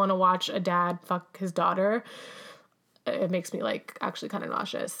why do you want to watch a dad fuck his daughter? It makes me like actually kind of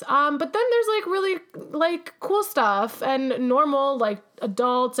nauseous. But then there's like really like cool stuff and normal like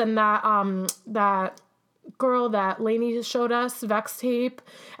adults, and that girl that Lainey showed us, Vex Tape,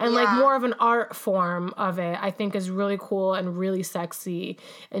 and like more of an art form of it, I think is really cool and really sexy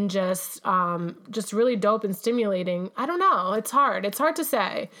and just really dope and stimulating. I don't know. It's hard to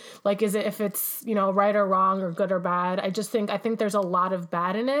say. Like, is it, if it's, right or wrong or good or bad? I think there's a lot of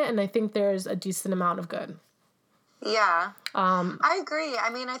bad in it, and I think there's a decent amount of good. Yeah. I agree.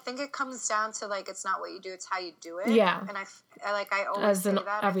 I mean, I think it comes down to like, it's not what you do, it's how you do it. Yeah. And I always say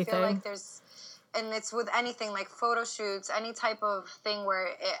that. Everything. I feel like and it's with anything like photo shoots, any type of thing where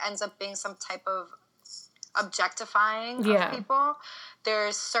it ends up being some type of objectifying of people.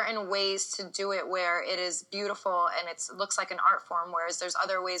 There's certain ways to do it where it is beautiful and it looks like an art form, whereas there's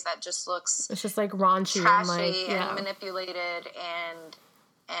other ways that just looks, it's just like raunchy trashy and manipulated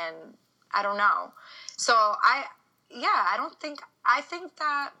and I don't know. So I think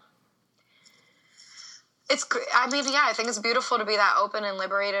that I think it's beautiful to be that open and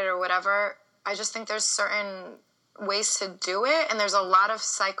liberated or whatever. I just think there's certain ways to do it, and there's a lot of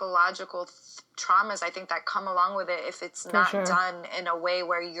psychological traumas, I think, that come along with it if it's not done in a way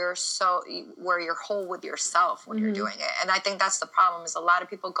where you're whole with yourself when you're doing it. And I think that's the problem, is a lot of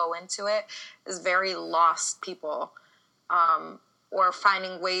people go into it as very lost people, or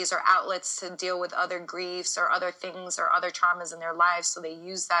finding ways or outlets to deal with other griefs or other things or other traumas in their lives. So they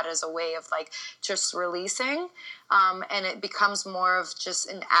use that as a way of like just releasing. And it becomes more of just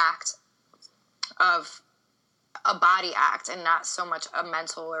an act of a body act and not so much a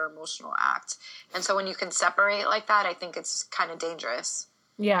mental or emotional act. And so when you can separate like that, I think it's kind of dangerous.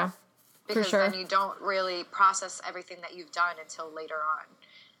 Yeah, because then you don't really process everything that you've done until later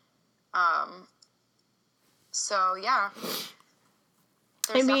on. So yeah.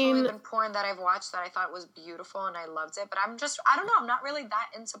 There's definitely been porn that I've watched that I thought was beautiful and I loved it, but I don't know, I'm not really that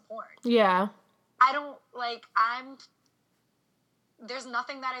into porn. Yeah. There's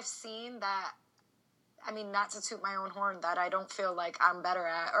nothing that I've seen that, not to toot my own horn, that I don't feel like I'm better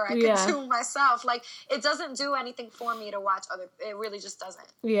at, or I could do myself. Like, it doesn't do anything for me to watch it really just doesn't.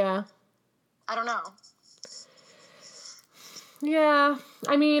 Yeah. I don't know. Yeah.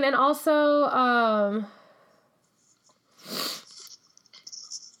 And also,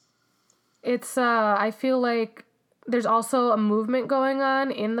 it's, I feel like there's also a movement going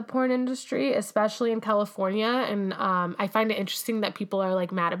on in the porn industry, especially in California, and I find it interesting that people are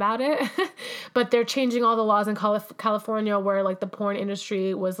like mad about it, but they're changing all the laws in California where like the porn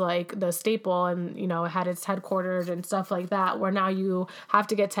industry was like the staple and, it had its headquarters and stuff like that, where now you have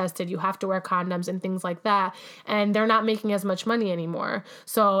to get tested, you have to wear condoms and things like that, and they're not making as much money anymore.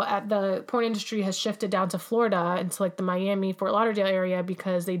 So the porn industry has shifted down to Florida, into like the Miami, Fort Lauderdale area,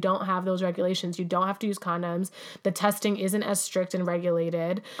 because they don't have those regulations. You don't have to use condoms. The the testing isn't as strict and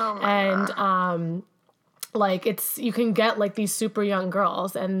regulated. Oh my God. Like you can get like these super young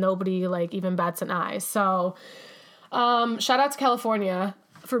girls and nobody like even bats an eye. So shout out to California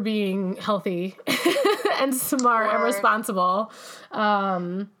for being healthy and smart and responsible.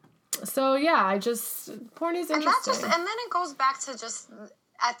 So yeah, porn is interesting. And then it goes back to just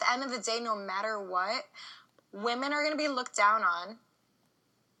at the end of the day, no matter what, women are going to be looked down on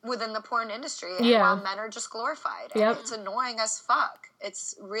within the porn industry, and while men are just glorified. And it's annoying as fuck.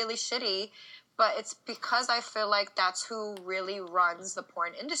 It's really shitty, but it's because I feel like that's who really runs the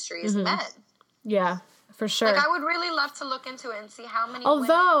porn industry is men. Yeah, for sure. Like, I would really love to look into it and see how many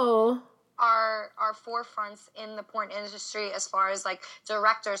women are forefronts in the porn industry as far as, like,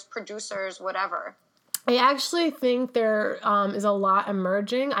 directors, producers, whatever. I actually think there is a lot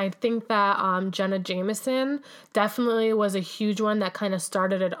emerging. I think that Jenna Jameson definitely was a huge one that kind of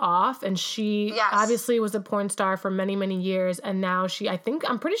started it off. And she obviously was a porn star for many, many years. And now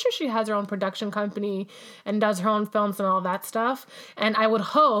I'm pretty sure she has her own production company and does her own films and all that stuff. And I would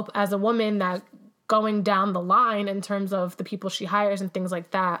hope as a woman that going down the line in terms of the people she hires and things like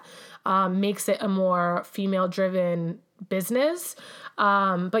that makes it a more female-driven business.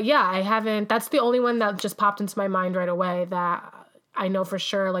 But yeah, that's the only one that just popped into my mind right away that I know for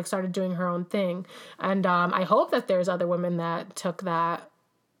sure, like, started doing her own thing. And I hope that there's other women that took that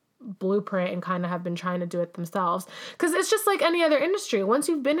blueprint and kind of have been trying to do it themselves. Because it's just like any other industry. Once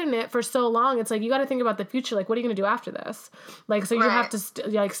you've been in it for so long, it's like you got to think about the future. Like, what are you going to do after this? Like, so you have to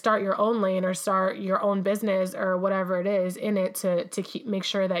start your own lane or start your own business or whatever it is in it to make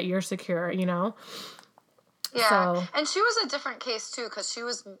sure that you're secure, you know? Yeah, so. And she was a different case too,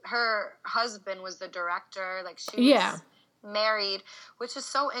 because her husband was the director. Like, she was married, which is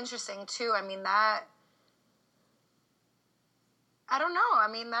so interesting too. I mean, I don't know. I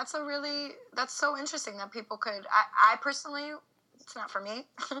mean, that's so interesting that people could. I personally, it's not for me.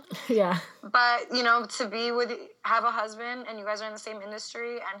 Yeah. But to have a husband and you guys are in the same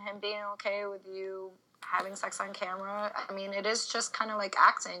industry and him being okay with you having sex on camera, I mean, it is just kind of like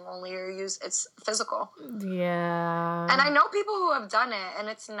acting, only it's physical. Yeah. And I know people who have done it, and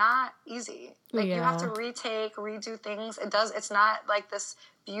it's not easy. Like, you have to redo things. It's not like this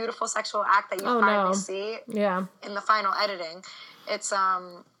beautiful sexual act that you finally see in the final editing. It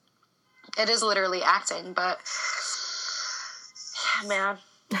is literally acting, but yeah, man.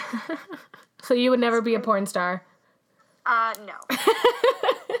 So you would never be a porn star? No.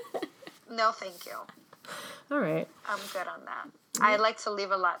 No, thank you. All right. I'm good on that. I like to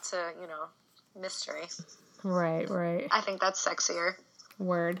leave a lot to, mystery. Right. I think that's sexier.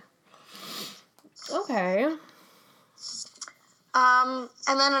 Word. Okay. And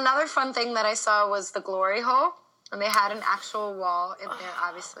then another fun thing that I saw was the glory hole. And they had an actual wall in there,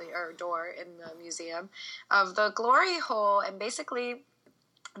 obviously, or door in the museum of the glory hole. And basically,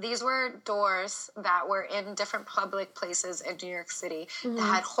 these were doors that were in different public places in New York City that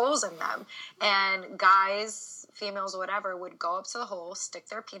had holes in them. And guys, females, whatever, would go up to the hole, stick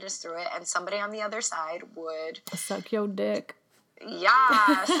their penis through it, and somebody on the other side would... suck your dick.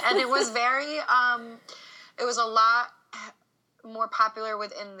 Yes. And it was very... it was a lot more popular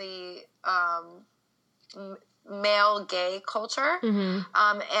within the... male gay culture,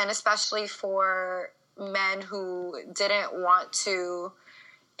 and especially for men who didn't want to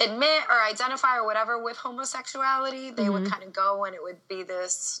admit or identify or whatever with homosexuality. They would kind of go, and it would be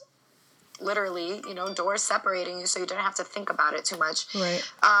this literally, doors separating you, so you didn't have to think about it too much. Right.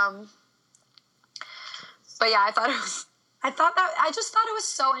 But yeah, I just thought it was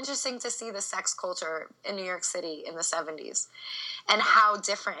so interesting to see the sex culture in New York City in the 70s and how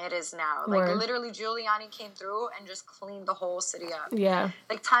different it is now. Like, literally, Giuliani came through and just cleaned the whole city up. Yeah.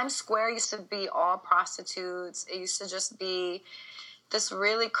 Like, Times Square used to be all prostitutes. It used to just be this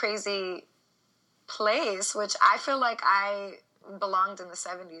really crazy place, which I feel like I belonged in the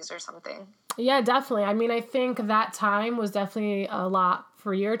 70s or something. Yeah, definitely. I mean, I think that time was definitely a lot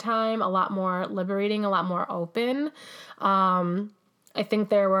freer time, a lot more liberating, a lot more open. I think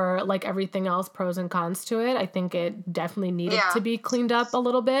there were, like everything else, pros and cons to it. I think it definitely needed to be cleaned up a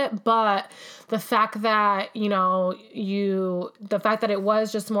little bit. But the fact that, the fact that it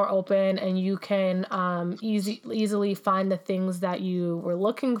was just more open and you can easily find the things that you were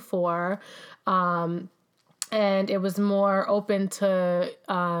looking for, and it was more open to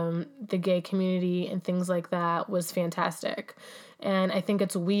the gay community and things like that was fantastic. And I think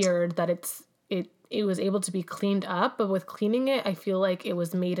it's weird that it was able to be cleaned up, but with cleaning it, I feel like it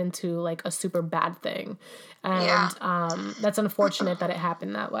was made into like a super bad thing. And that's unfortunate that it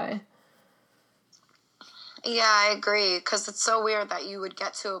happened that way. Yeah, I agree. Because it's so weird that you would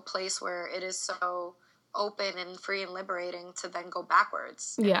get to a place where it is so open and free and liberating to then go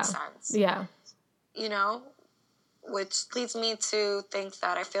backwards in a sense. Yeah. You know, which leads me to think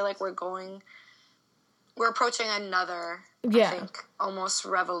that I feel like we're approaching another, I think, almost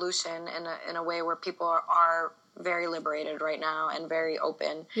revolution in a way where people are very liberated right now and very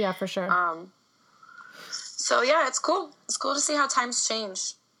open. Yeah, for sure. So yeah, it's cool. It's cool to see how times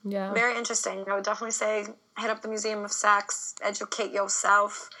change. Yeah. Very interesting. I would definitely say hit up the Museum of Sex, educate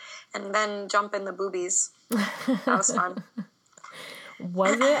yourself, and then jump in the boobies. That was fun.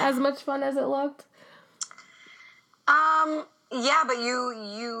 Was it as much fun as it looked? Yeah, but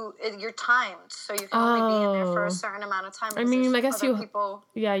you're timed, so you can only be in there for a certain amount of time. I mean, I guess you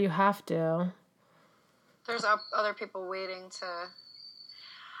have to. There's other people waiting to...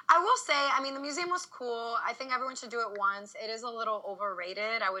 I will say, I mean, the museum was cool. I think everyone should do it once. It is a little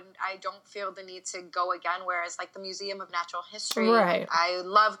overrated. I don't feel the need to go again, whereas like the Museum of Natural History, right. I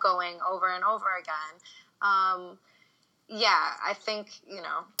love going over and over again. Yeah, I think,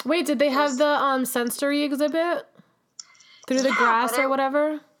 Wait, did they have the sensory exhibit? Through the grass or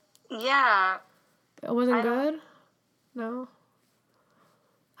whatever? Yeah. It wasn't good? No.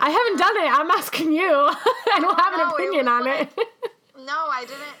 I haven't done it. I'm asking you. I don't have an opinion on it. No, I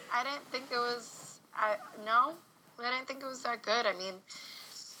didn't think it was... I didn't think it was that good. I mean,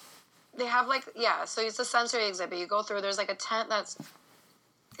 they have so it's a sensory exhibit. You go through, there's like a tent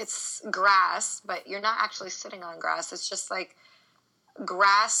it's grass, but you're not actually sitting on grass. It's just like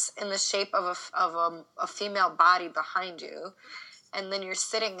grass in the shape of a female body behind you, and then you're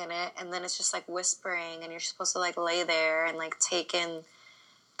sitting in it, and then it's just like whispering, and you're supposed to like lay there and like take in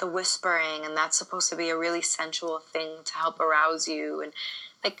the whispering, and that's supposed to be a really sensual thing to help arouse you, and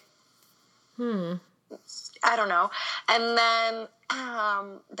like I don't know. And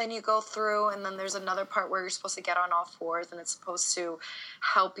then you go through, and then there's another part where you're supposed to get on all fours, and it's supposed to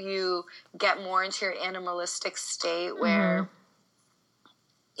help you get more into your animalistic state where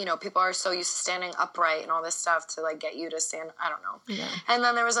people are so used to standing upright and all this stuff to like get you to stand. I don't know. Yeah. And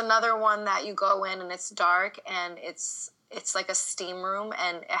then there was another one that you go in and it's dark, and it's like a steam room,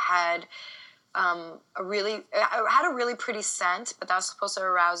 and it had a really pretty scent, but that was supposed to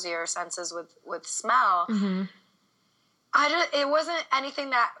arouse your senses with smell. Mm-hmm. It wasn't anything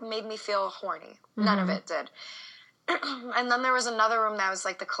that made me feel horny. Mm-hmm. None of it did. And then there was another room that was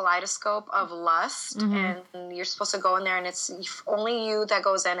like the kaleidoscope of lust, mm-hmm. and you're supposed to go in there, and it's only you that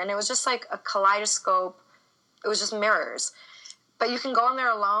goes in, and it was just like a kaleidoscope. It was just mirrors, but you can go in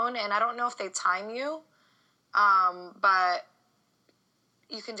there alone, and I don't know if they time you, but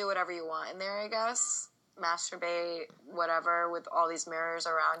you can do whatever you want in there, I guess. Masturbate, whatever, with all these mirrors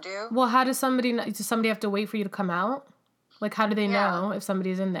around you. Well, how does somebody have to wait for you to come out? Like, how do they know if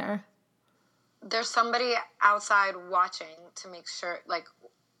somebody's in there? There's somebody outside watching to make sure, like,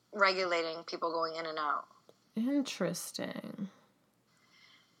 regulating people going in and out. Interesting.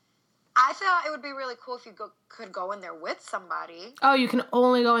 I thought it would be really cool if you could go in there with somebody. Oh, you can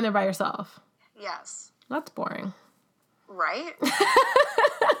only go in there by yourself? Yes. That's boring. Right?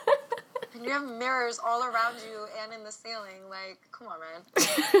 And you have mirrors all around you and in the ceiling. Like, come on, man.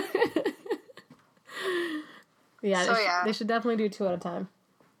 They should definitely do 2 at a time.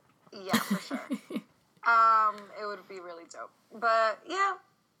 Yeah, for sure. It would be really dope. But, yeah,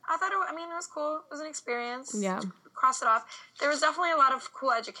 I thought it was cool. It was an experience. Yeah. Cross it off. There was definitely a lot of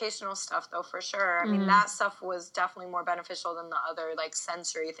cool educational stuff, though, for sure. I mean, that stuff was definitely more beneficial than the other, like,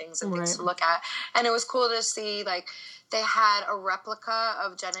 sensory things and things to look at. And it was cool to see, like, they had a replica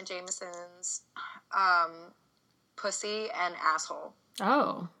of Jenna Jameson's pussy and asshole.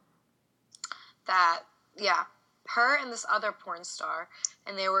 Oh. Her and this other porn star,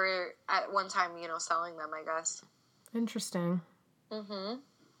 and they were at one time, selling them, I guess. Interesting. Mm-hmm.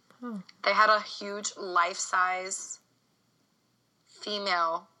 Oh. They had a huge life-size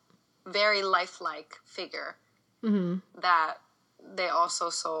female, very lifelike figure that they also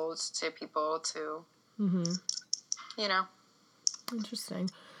sold to people to, Interesting.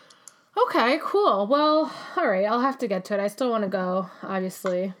 Okay, cool. Well, all right, I'll have to get to it. I still want to go,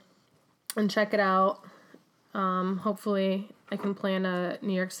 obviously, and check it out. Hopefully I can plan a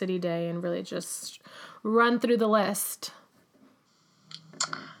New York City day and really just run through the list.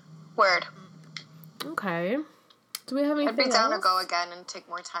 Word. Okay. Do we have anything I'd be down else? to go again and take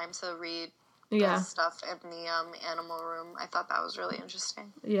more time to read the stuff in the animal room. I thought that was really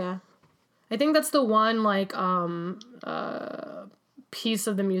interesting. Yeah. I think that's the one, like, piece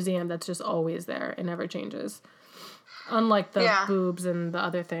of the museum that's just always there. It never changes. Unlike the boobs and the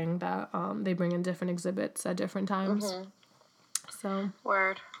other thing that they bring in different exhibits at different times. Mm-hmm. So.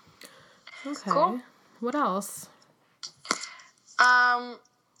 Word. Okay. Cool. What else? I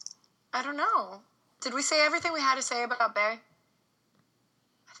don't know. Did we say everything we had to say about Bey? I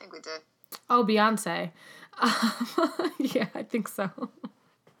think we did. Oh, Beyonce. Yeah, I think so.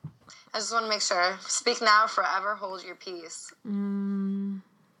 I just want to make sure. Speak now, forever hold your peace.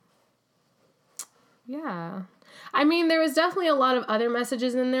 Yeah. I mean, there was definitely a lot of other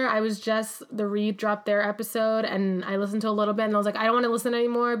messages in there. The Read dropped their episode, and I listened to a little bit, and I was like, I don't want to listen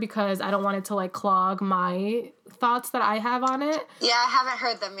anymore because I don't want it to, like, clog my thoughts that I have on it. Yeah, I haven't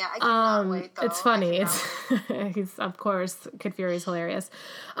heard them yet. I cannot wait, though. It's funny. He's, of course, Kid Fury's hilarious.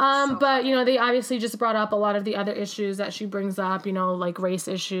 But, funny. You know, they obviously just brought up a lot of the other issues that she brings up, you know, like race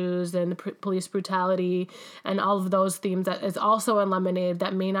issues and police brutality and all of those themes that is also in Lemonade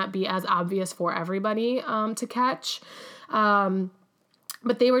that may not be as obvious for everybody to catch.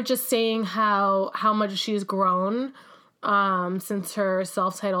 But they were just saying how much she's grown since her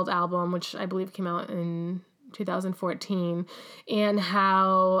self-titled album, which I believe came out in 2014, and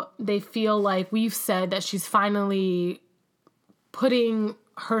how they feel like we've said that she's finally putting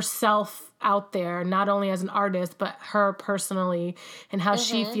herself out there, not only as an artist, but her personally, and how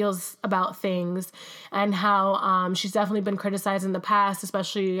she feels about things, and how she's definitely been criticized in the past,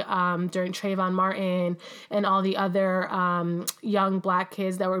 especially during Trayvon Martin and all the other young Black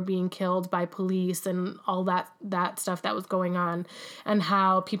kids that were being killed by police and all that stuff that was going on, and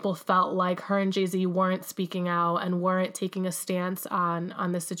how people felt like her and Jay-Z weren't speaking out and weren't taking a stance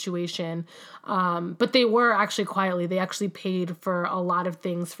on the situation. But they were actually quietly. They actually paid for a lot of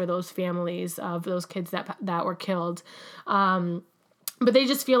things for those families of those kids that were killed. But they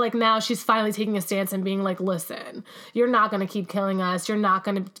just feel like now she's finally taking a stance and being like, listen, you're not going to keep killing us. You're not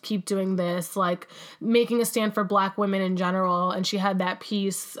going to keep doing this, like making a stand for Black women in general. And she had that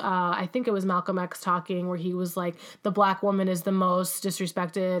piece, I think it was Malcolm X talking, where he was like, the Black woman is the most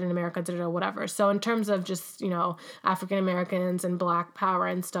disrespected in America, whatever. So in terms of just, you know, African Americans and Black power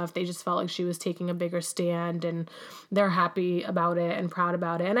and stuff, they just felt like she was taking a bigger stand, and they're happy about it and proud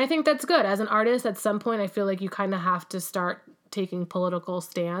about it. And I think that's good. As an artist, at some point, I feel like you kind of have to start taking political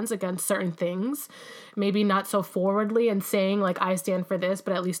stands against certain things, maybe not so forwardly and saying like, I stand for this,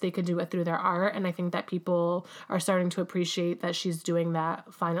 but at least they could do it through their art. And I think that people are starting to appreciate that she's doing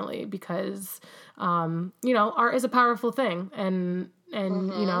that finally, because, you know, art is a powerful thing, and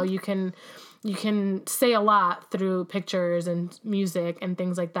you know, you can say a lot through pictures and music and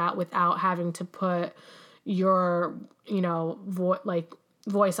things like that without having to put your, you know,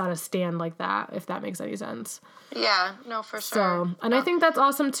 voice on a stand like that, if that makes any sense. Yeah, no, for sure. So, and I think that's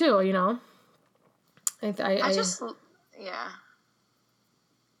awesome too, you know? I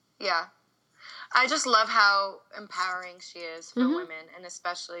just love how empowering she is for women, and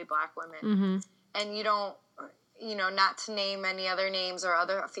especially Black women. And you don't, you know, not to name any other names or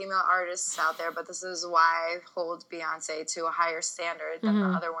other female artists out there, but this is why I hold Beyonce to a higher standard than the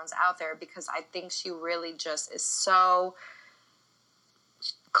other ones out there, because I think she really just is so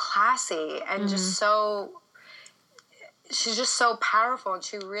classy and just so, she's just so powerful, and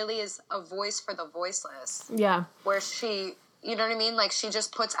she really is a voice for the voiceless. Yeah. Where she, you know what I mean? Like, she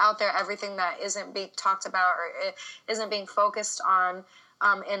just puts out there everything that isn't being talked about or it isn't being focused on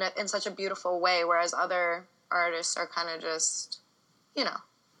in such a beautiful way, whereas other artists are kind of just, you know,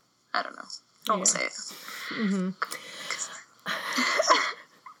 I don't know. Don't say it.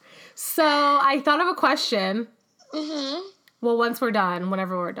 So I thought of a question. Well,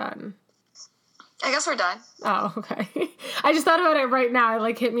 whenever we're done. I guess we're done. Oh, okay. I just thought about it right now. It,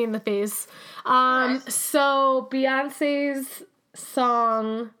 like, hit me in the face. So Beyonce's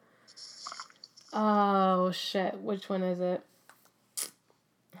song, oh, shit. Which one is it?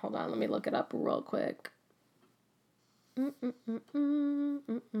 Hold on. Let me look it up real quick.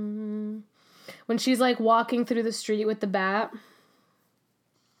 When she's, like, walking through the street with the bat.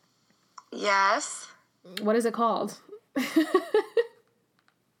 Yes. What is it called?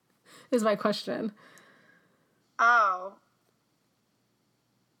 Is my question. Oh.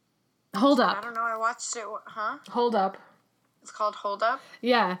 Hold Up. I don't know. I watched it. Huh? Hold Up. It's called Hold Up?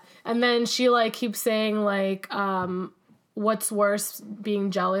 Yeah. And then she, like, keeps saying, like, what's worse,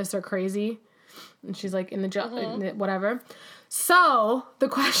 being jealous or crazy? And she's, like, in the whatever. So, the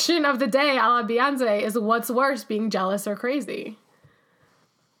question of the day, a la Beyonce, is what's worse, being jealous or crazy?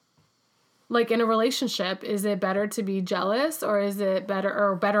 Like, in a relationship, is it better to be jealous, or is it better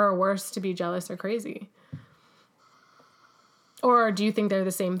or worse to be jealous or crazy? Or do you think they're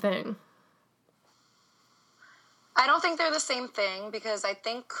the same thing? I don't think they're the same thing, because I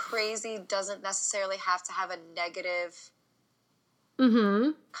think crazy doesn't necessarily have to have a negative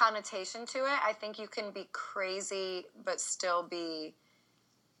connotation to it. I think you can be crazy but still be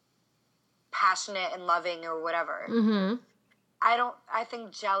passionate and loving or whatever. I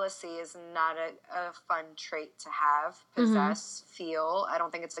think jealousy is not a fun trait to have, possess, feel. I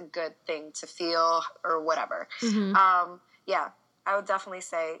don't think it's a good thing to feel or whatever. Yeah, I would definitely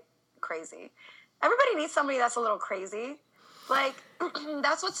say crazy. Everybody needs somebody that's a little crazy. Like,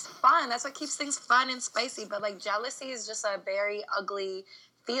 that's what's fun. That's what keeps things fun and spicy. But, like, jealousy is just a very ugly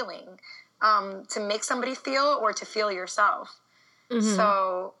feeling to make somebody feel or to feel yourself.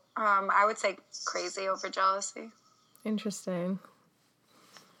 So, I would say crazy over jealousy. Interesting.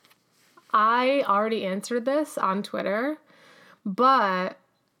 I already answered this on Twitter, but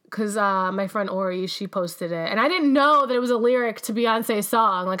because my friend Ori, she posted it, and I didn't know that it was a lyric to Beyonce's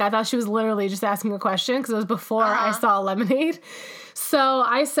song. Like, I thought she was literally just asking a question because it was before I saw Lemonade. So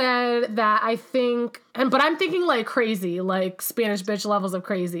I said that I think, but I'm thinking like crazy, like Spanish bitch levels of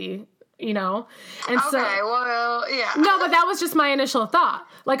crazy. You know? And well, yeah. No, but that was just my initial thought.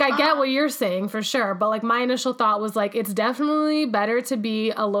 Like, I get what you're saying, for sure. But, like, my initial thought was, like, it's definitely better to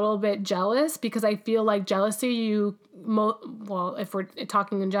be a little bit jealous because I feel like jealousy, well, if we're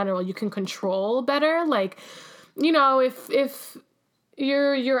talking in general, you can control better. Like, you know, if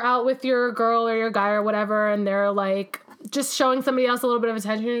you're out with your girl or your guy or whatever and they're, like, just showing somebody else a little bit of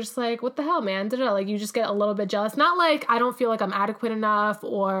attention, you're just like, what the hell, man? Like, you just get a little bit jealous. Not like I don't feel like I'm adequate enough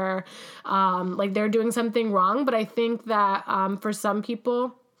or like they're doing something wrong, but I think that for some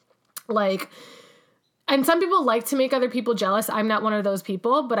people, like, and some people like to make other people jealous. I'm not one of those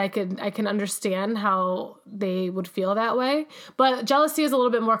people, but I can understand how they would feel that way. But jealousy is a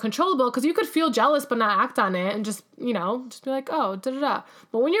little bit more controllable because you could feel jealous but not act on it and just, you know, just be like, oh, da-da-da.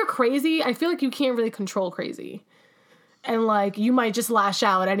 But when you're crazy, I feel like you can't really control crazy. And, like, you might just lash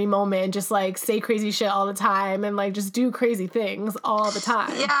out at any moment and just, like, say crazy shit all the time and, like, just do crazy things all the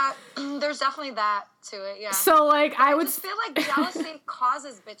time. Yeah, there's definitely that to it, yeah. So, like, I would... just feel like jealousy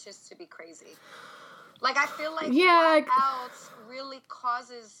causes bitches to be crazy. Like, I feel like what else really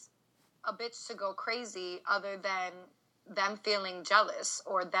causes a bitch to go crazy other than them feeling jealous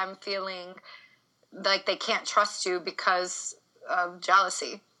or them feeling like they can't trust you because of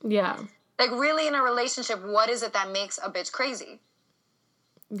jealousy. Yeah. Like, really, in a relationship, what is it that makes a bitch crazy?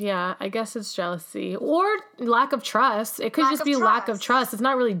 Yeah, I guess it's jealousy. Or lack of trust. It could just be lack of trust. It's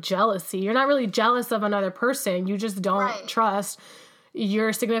not really jealousy. You're not really jealous of another person. You just don't trust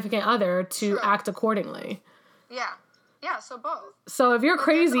your significant other to act accordingly. Yeah. Yeah, so both. So if you're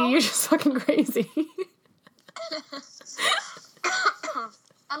crazy, you're just fucking crazy.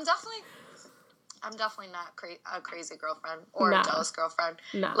 I'm definitely not a crazy girlfriend or a jealous girlfriend.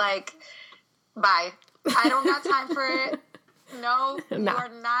 No. Like, bye. I don't got time for it. No, you are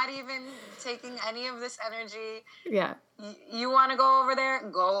not even taking any of this energy. Yeah. You want to go over there?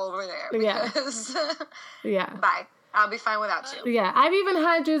 Go over there. Because bye. I'll be fine without you. Yeah. I've even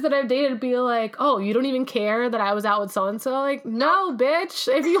had dudes that I've dated be like, oh, you don't even care that I was out with so-and-so? Like, no,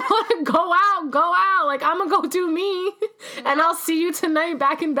 bitch. If you want to go out, go out. Like, I'm going to go do me. And I'll see you tonight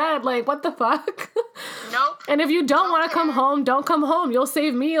back in bed. Like, what the fuck? Nope. And if you don't want to come home, don't come home. You'll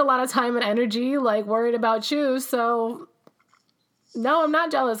save me a lot of time and energy, like, worried about you. So, no, I'm not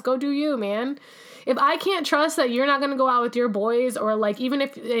jealous. Go do you, man. If I can't trust that you're not going to go out with your boys or, like, even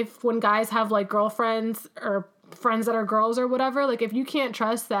if when guys have, like, girlfriends or friends that are girls or whatever, like, if you can't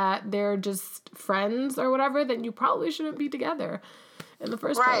trust that they're just friends or whatever, then you probably shouldn't be together in the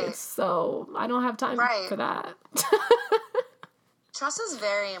first place. So I don't have time for that. Trust is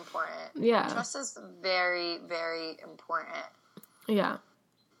very important. Yeah. Trust is very, very important. Yeah.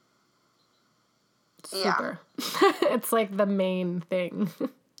 Super. Yeah. It's like the main thing.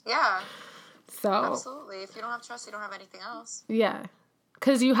 Yeah. So. Absolutely. If you don't have trust, you don't have anything else. Yeah.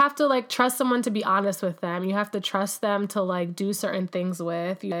 Because you have to, like, trust someone to be honest with them. You have to trust them to, like, do certain things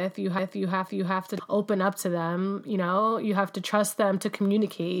with. You have to open up to them, you know? You have to trust them to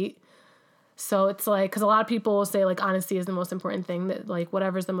communicate. So it's, like, because a lot of people will say, like, honesty is the most important thing. That, like,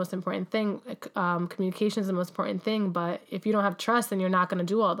 whatever's the most important thing. Communication is the most important thing. But if you don't have trust, then you're not going to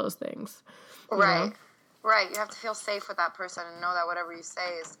do all those things. Right. Know? Right. You have to feel safe with that person and know that whatever you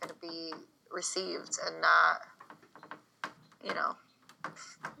say is going to be received and not, you know,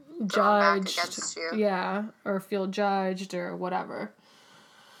 judged against you. Yeah, or feel judged or whatever.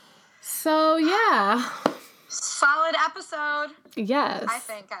 So yeah, solid episode. Yes, I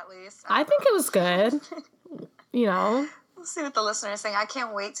think at least. I think it was good. You know, we'll see what the listeners think. I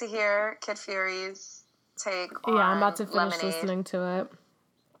can't wait to hear Kid Fury's take on I'm about to finish Lemonade. Listening to it.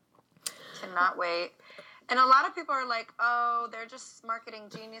 Cannot wait. And a lot of people are like, oh, they're just marketing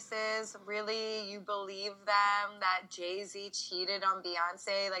geniuses. Really? You believe them that Jay-Z cheated on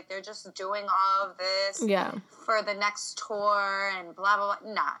Beyonce? Like, they're just doing all of this for the next tour and blah, blah,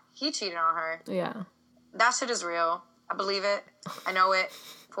 blah. Nah, he cheated on her. Yeah. That shit is real. I believe it. I know it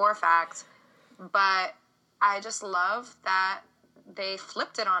for a fact. But I just love that they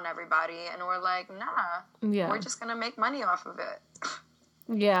flipped it on everybody and were like, nah, we're just going to make money off of it.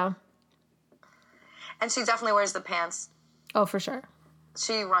 Yeah. And she definitely wears the pants. Oh, for sure.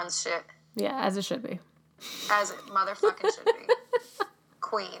 She runs shit. Yeah, as it should be. As it motherfucking should be.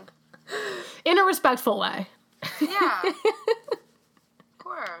 Queen. In a respectful way. Yeah. Of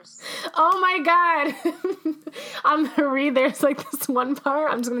course. Oh my God. I'm going to read, there's like this one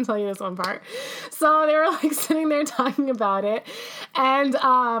part. I'm just going to tell you this one part. So they were like sitting there talking about it.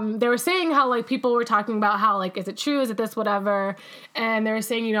 And they were saying how like people were talking about how like, is it true? Is it this, whatever? And they were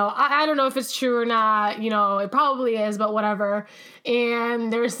saying, you know, I don't know if it's true or not. You know, it probably is, but whatever.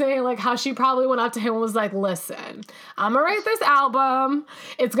 And they were saying like how she probably went up to him and was like, listen, I'm going to write this album.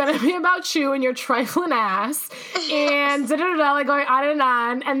 It's going to be about you and your trifling ass. And da-da-da-da, like going on and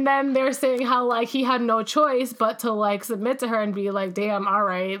on. And then they're saying how like he had no choice but to like submit to her and be like, damn, all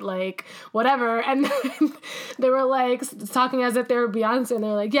right, like whatever. And then they were like talking as if they were Beyonce, and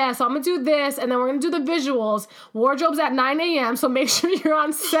they're like, yeah, so I'm gonna do this, and then we're gonna do the visuals. Wardrobe's at 9 a.m., so make sure you're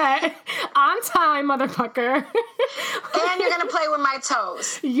on set on time, motherfucker. And you're gonna play with my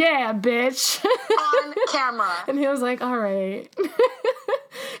toes. Yeah, bitch. On camera. And he was like, all right.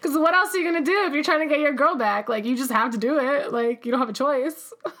 Because what else are you gonna do if you're trying to get your girl back? Like, you just have to do it. Like, you don't have a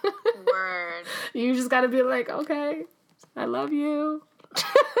choice. Word. You just gotta be like, okay, I love you.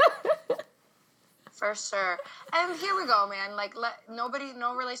 For sure. And here we go, man. Like, no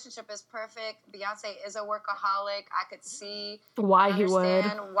relationship is perfect. Beyonce is a workaholic. I could see why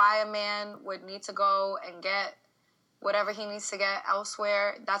a man would need to go and get whatever he needs to get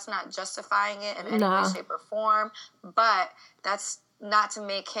elsewhere. That's not justifying it in any way, shape, or form. But that's not to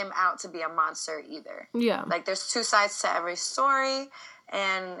make him out to be a monster either. Yeah. Like, there's two sides to every story.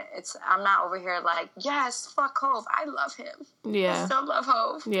 And I'm not over here like, yes, fuck Hove. I love him. Yeah. I still love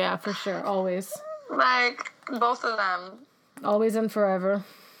Hove. Yeah, for sure. Always. Like, both of them. Always and forever.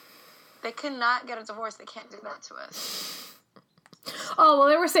 They cannot get a divorce. They can't do that to us. Oh, well,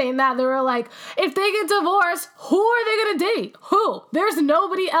 they were saying that. They were like, if they get divorced, who are they going to date? Who? There's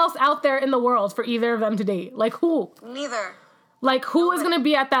nobody else out there in the world for either of them to date. Like, who? Neither. Like, who is going to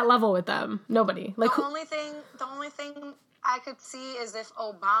be at that level with them? Nobody. Like, the only thing I could see is if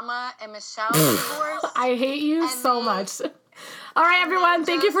Obama and Michelle divorced. I hate you so much. All right, everyone.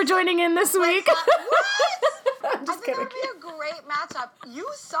 Thank you for joining in this week. What? I think it would be a great matchup. You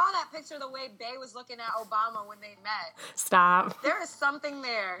saw that picture the way Bey was looking at Obama when they met. Stop. There is something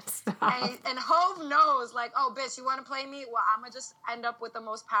there. Stop. And Hove knows, like, oh, bitch, you want to play me? Well, I'm going to just end up with the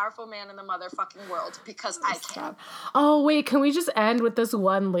most powerful man in the motherfucking world because I can. Oh, wait, can we just end with this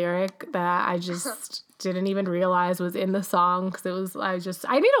one lyric that I just didn't even realize was in the song? Because it was,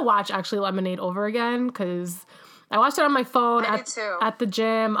 I need to watch, actually, Lemonade over again because I watched it on my phone at the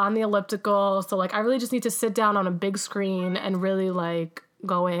gym, on the elliptical. So, like, I really just need to sit down on a big screen and really, like,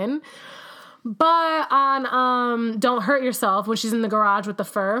 go in. But on Don't Hurt Yourself, when she's in the garage with the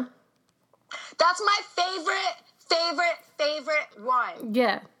fur. That's my favorite one.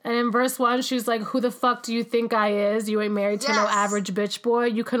 Yeah. And in verse 1, she's like, who the fuck do you think I is? You ain't married to no average bitch boy.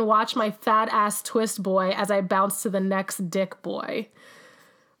 You can watch my fat ass twist boy as I bounce to the next dick boy.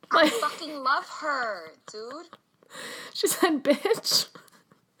 I fucking love her, dude. She said, bitch,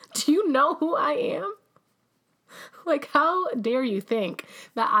 do you know who I am? Like, how dare you think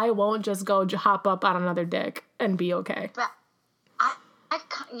that I won't just go hop up on another dick and be okay? But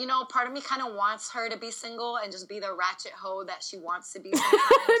part of me kind of wants her to be single and just be the ratchet hoe that she wants to be.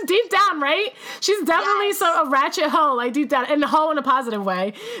 Deep down, right? She's definitely a ratchet hoe, like deep down, and hoe in a positive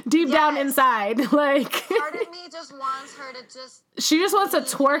way. Deep down inside, like. Part of me just wants her to just. She just wants to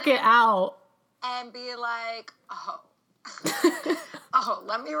twerk it out. And be like,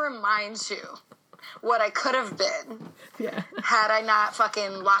 let me remind you what I could have been had I not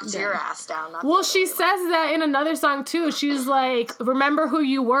fucking locked your ass down. Well, she says that in another song, too. She's like, remember who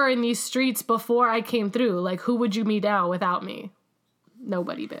you were in these streets before I came through. Like, who would you be now without me?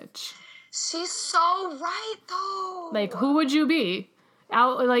 Nobody, bitch. She's so right, though. Like, who would you be?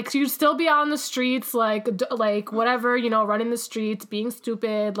 Out, like, you'd still be out on the streets, like whatever, running the streets, being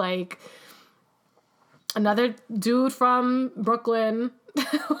stupid, like... Another dude from Brooklyn.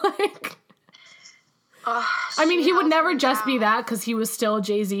 Like, I mean, he would never just be that because he was still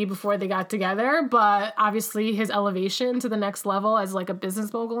Jay-Z before they got together. But obviously his elevation to the next level as like a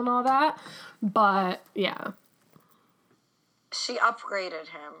business mogul and all that. But yeah. She upgraded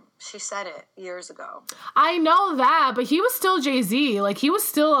him. She said it years ago. I know that, but he was still Jay-Z. Like, he was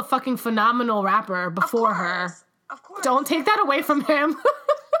still a fucking phenomenal rapper before her. Of course. Don't take that away from him.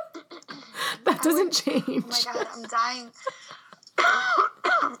 That's That doesn't change. Oh my God, I'm dying.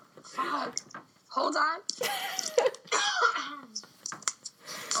 Fuck. Hold on.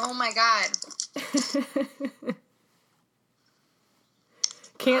 Oh my God.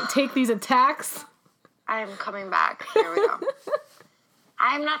 Can't take these attacks. I am coming back. Here we go.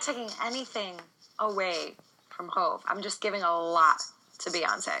 I'm not taking anything away from Hove. I'm just giving a lot to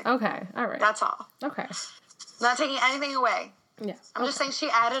Beyonce. Okay, all right. That's all. Okay. Not taking anything away. Yeah. I'm just saying she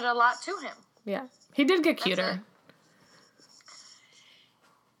added a lot to him. Yeah. He did get cuter.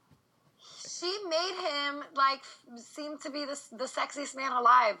 She made him, like, seem to be the sexiest man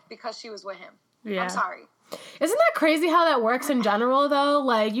alive because she was with him. Yeah. I'm sorry. Isn't that crazy how that works in general, though?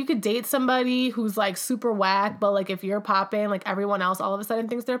 Like, you could date somebody who's, like, super whack, but, like, if you're popping, like, everyone else all of a sudden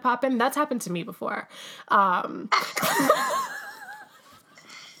thinks they're popping. That's happened to me before.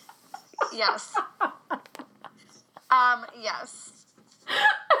 Yes. Yes.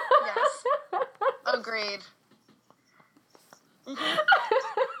 Yes. Agreed.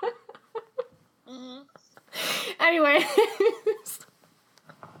 Mm-hmm. Mm-hmm. Anyway.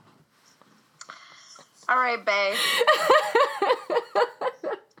 All right, babe.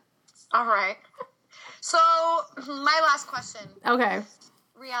 All right. So, my last question. Okay.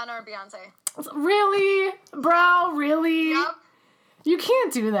 Rihanna or Beyonce? Really? Bro, really? Yep. You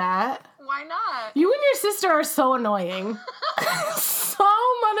can't do that. Why not? You and your sister are so annoying. So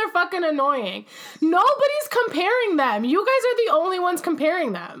motherfucking annoying. Nobody's comparing them. You guys are the only ones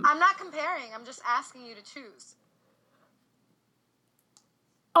comparing them. I'm not comparing. I'm just asking you to choose.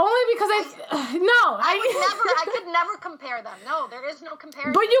 Only because I could never compare them. No, there is no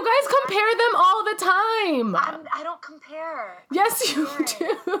comparison. But you guys compare them all the time. I don't compare. Yes, you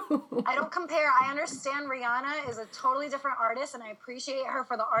do. I don't compare. I understand Rihanna is a totally different artist, and I appreciate her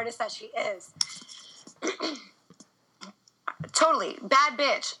for the artist that she is. Totally. Bad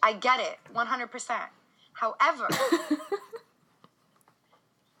bitch. I get it. 100%. However,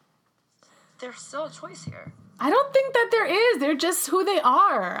 there's still a choice here. I don't think that there is. They're just who they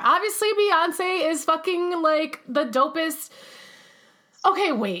are. Obviously, Beyonce is fucking, like, the dopest.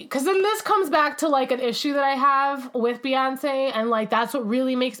 Okay, wait. Because then this comes back to, like, an issue that I have with Beyonce. And, like, that's what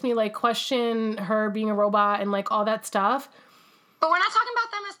really makes me, like, question her being a robot and, like, all that stuff. But we're not talking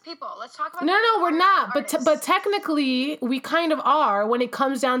about them as people. Let's talk about No, we're not. But technically, we kind of are when it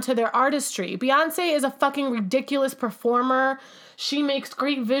comes down to their artistry. Beyonce is a fucking ridiculous performer. She makes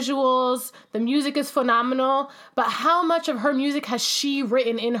great visuals. The music is phenomenal. But how much of her music has she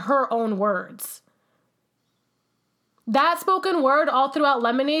written in her own words? That spoken word all throughout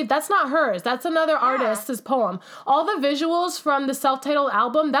Lemonade, that's not hers. That's another artist's poem. All the visuals from the self-titled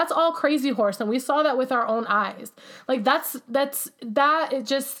album, that's all Crazy Horse, and we saw that with our own eyes. Like, it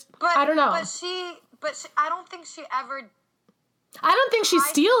just, I don't know. But I don't think she ever... I don't think she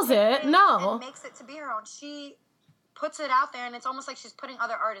steals it, no. And makes it to be her own. She puts it out there, and it's almost like she's putting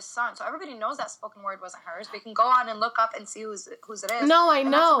other artists on. So everybody knows that spoken word wasn't hers. We can go on and look up and see whose it is. No, I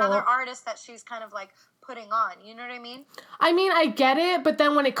know. That's another artist that she's kind of, like, putting on. You know what I mean? I mean, I get it, but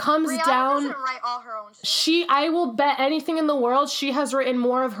then when it comes Rihanna down... doesn't write all her own shit. I will bet anything in the world she has written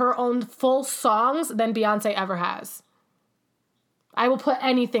more of her own full songs than Beyonce ever has. I will put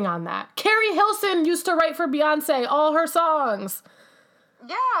anything on that. Carrie Hilson used to write for Beyonce all her songs.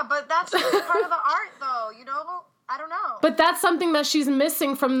 Yeah, but that's just part of the art, though, you know? I don't know. But that's something that she's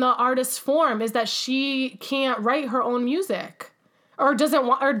missing from the artist's form, is that she can't write her own music. Or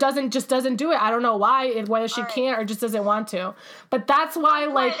doesn't do it. I don't know why, whether she can't or just doesn't want to. But that's why,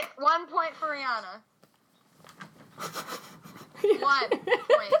 1 point for Rihanna. 1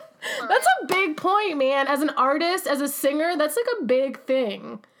 point. That's a big point, man. As an artist, as a singer, that's like a big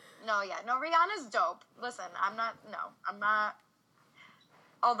thing. No, Rihanna's dope. Listen, I'm not.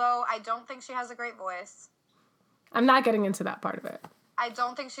 Although I don't think she has a great voice. I'm not getting into that part of it. I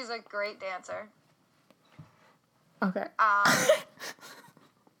don't think she's a great dancer. Okay.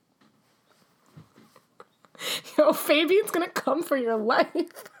 Yo, Fabian's gonna come for your life.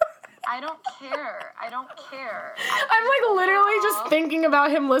 I don't care. I'm like literally just thinking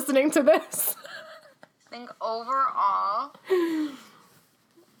about him listening to this. I think overall,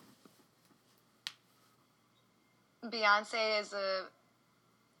 Beyonce is a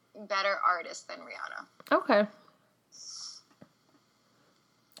better artist than Rihanna. Okay.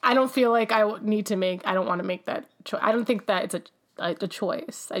 I don't feel like I don't want to make that choice. I don't think that it's a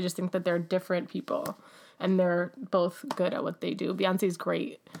choice. I just think that they're different people, and they're both good at what they do. Beyonce's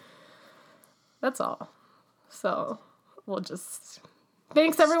great. That's all. So, we'll just...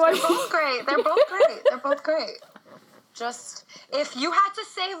 Thanks, everyone. They're both great. Just, if you had to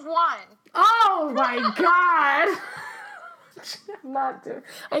save one... Oh, my God!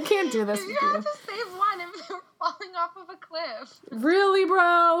 I can't do this with you. You have to save one if you're falling off of a cliff. Really,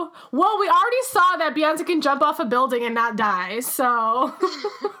 bro? Well, we already saw that Beyonce can jump off a building and not die, so...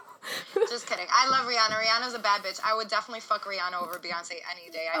 Just kidding. I love Rihanna. Rihanna's a bad bitch. I would definitely fuck Rihanna over Beyonce any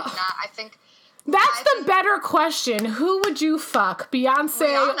day. I think... That's the better question. Who would you fuck,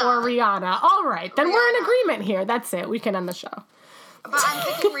 Beyonce or Rihanna? All right, then we're in agreement here. That's it. We can end the show. But I'm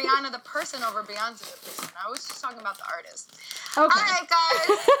picking Rihanna the person over Beyonce the person. I was just talking about the artist. Okay. All right,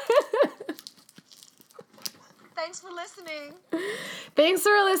 guys. Thanks for listening. Thanks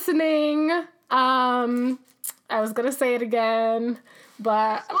for listening. I was going to say it again,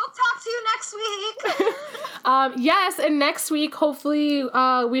 but... We'll talk to you next week. Yes, and next week, hopefully,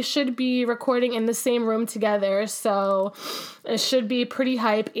 we should be recording in the same room together, so it should be pretty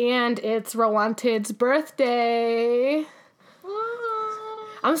hype, and it's Rowanted's birthday.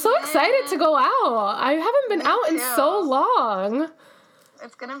 I'm so excited to go out. I haven't been out in so long.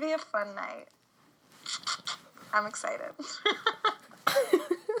 It's going to be a fun night. I'm excited.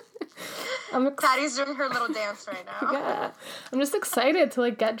 Patty's doing her little dance right now. Yeah. I'm just excited to,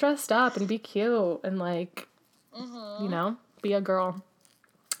 get dressed up and be cute and, be a girl.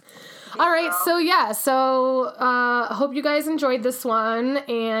 All right, so hope you guys enjoyed this one,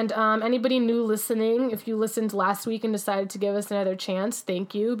 and anybody new listening, if you listened last week and decided to give us another chance,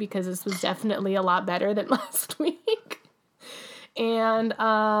 thank you, because this was definitely a lot better than last week. And,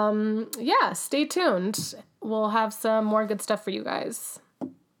 stay tuned. We'll have some more good stuff for you guys.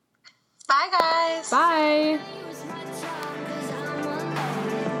 Bye, guys. Bye.